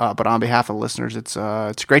 But on behalf of the listeners,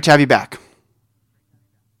 it's great to have you back.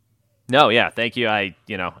 No, yeah, thank you. I'm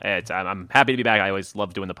happy to be back. I always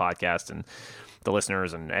love doing the podcast and the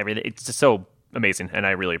listeners and everything. It's just so amazing, and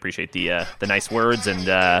I really appreciate the nice words. And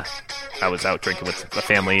I was out drinking with the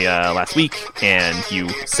family last week, and you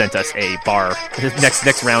sent us a bar.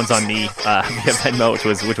 next rounds on me via Venmo,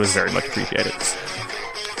 which was very much appreciated.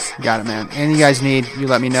 You got it, man. Anything you guys need, you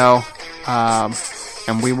let me know,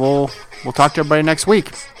 and we'll talk to everybody next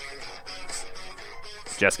week.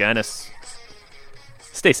 Jessica Ennis,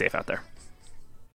 stay safe out there.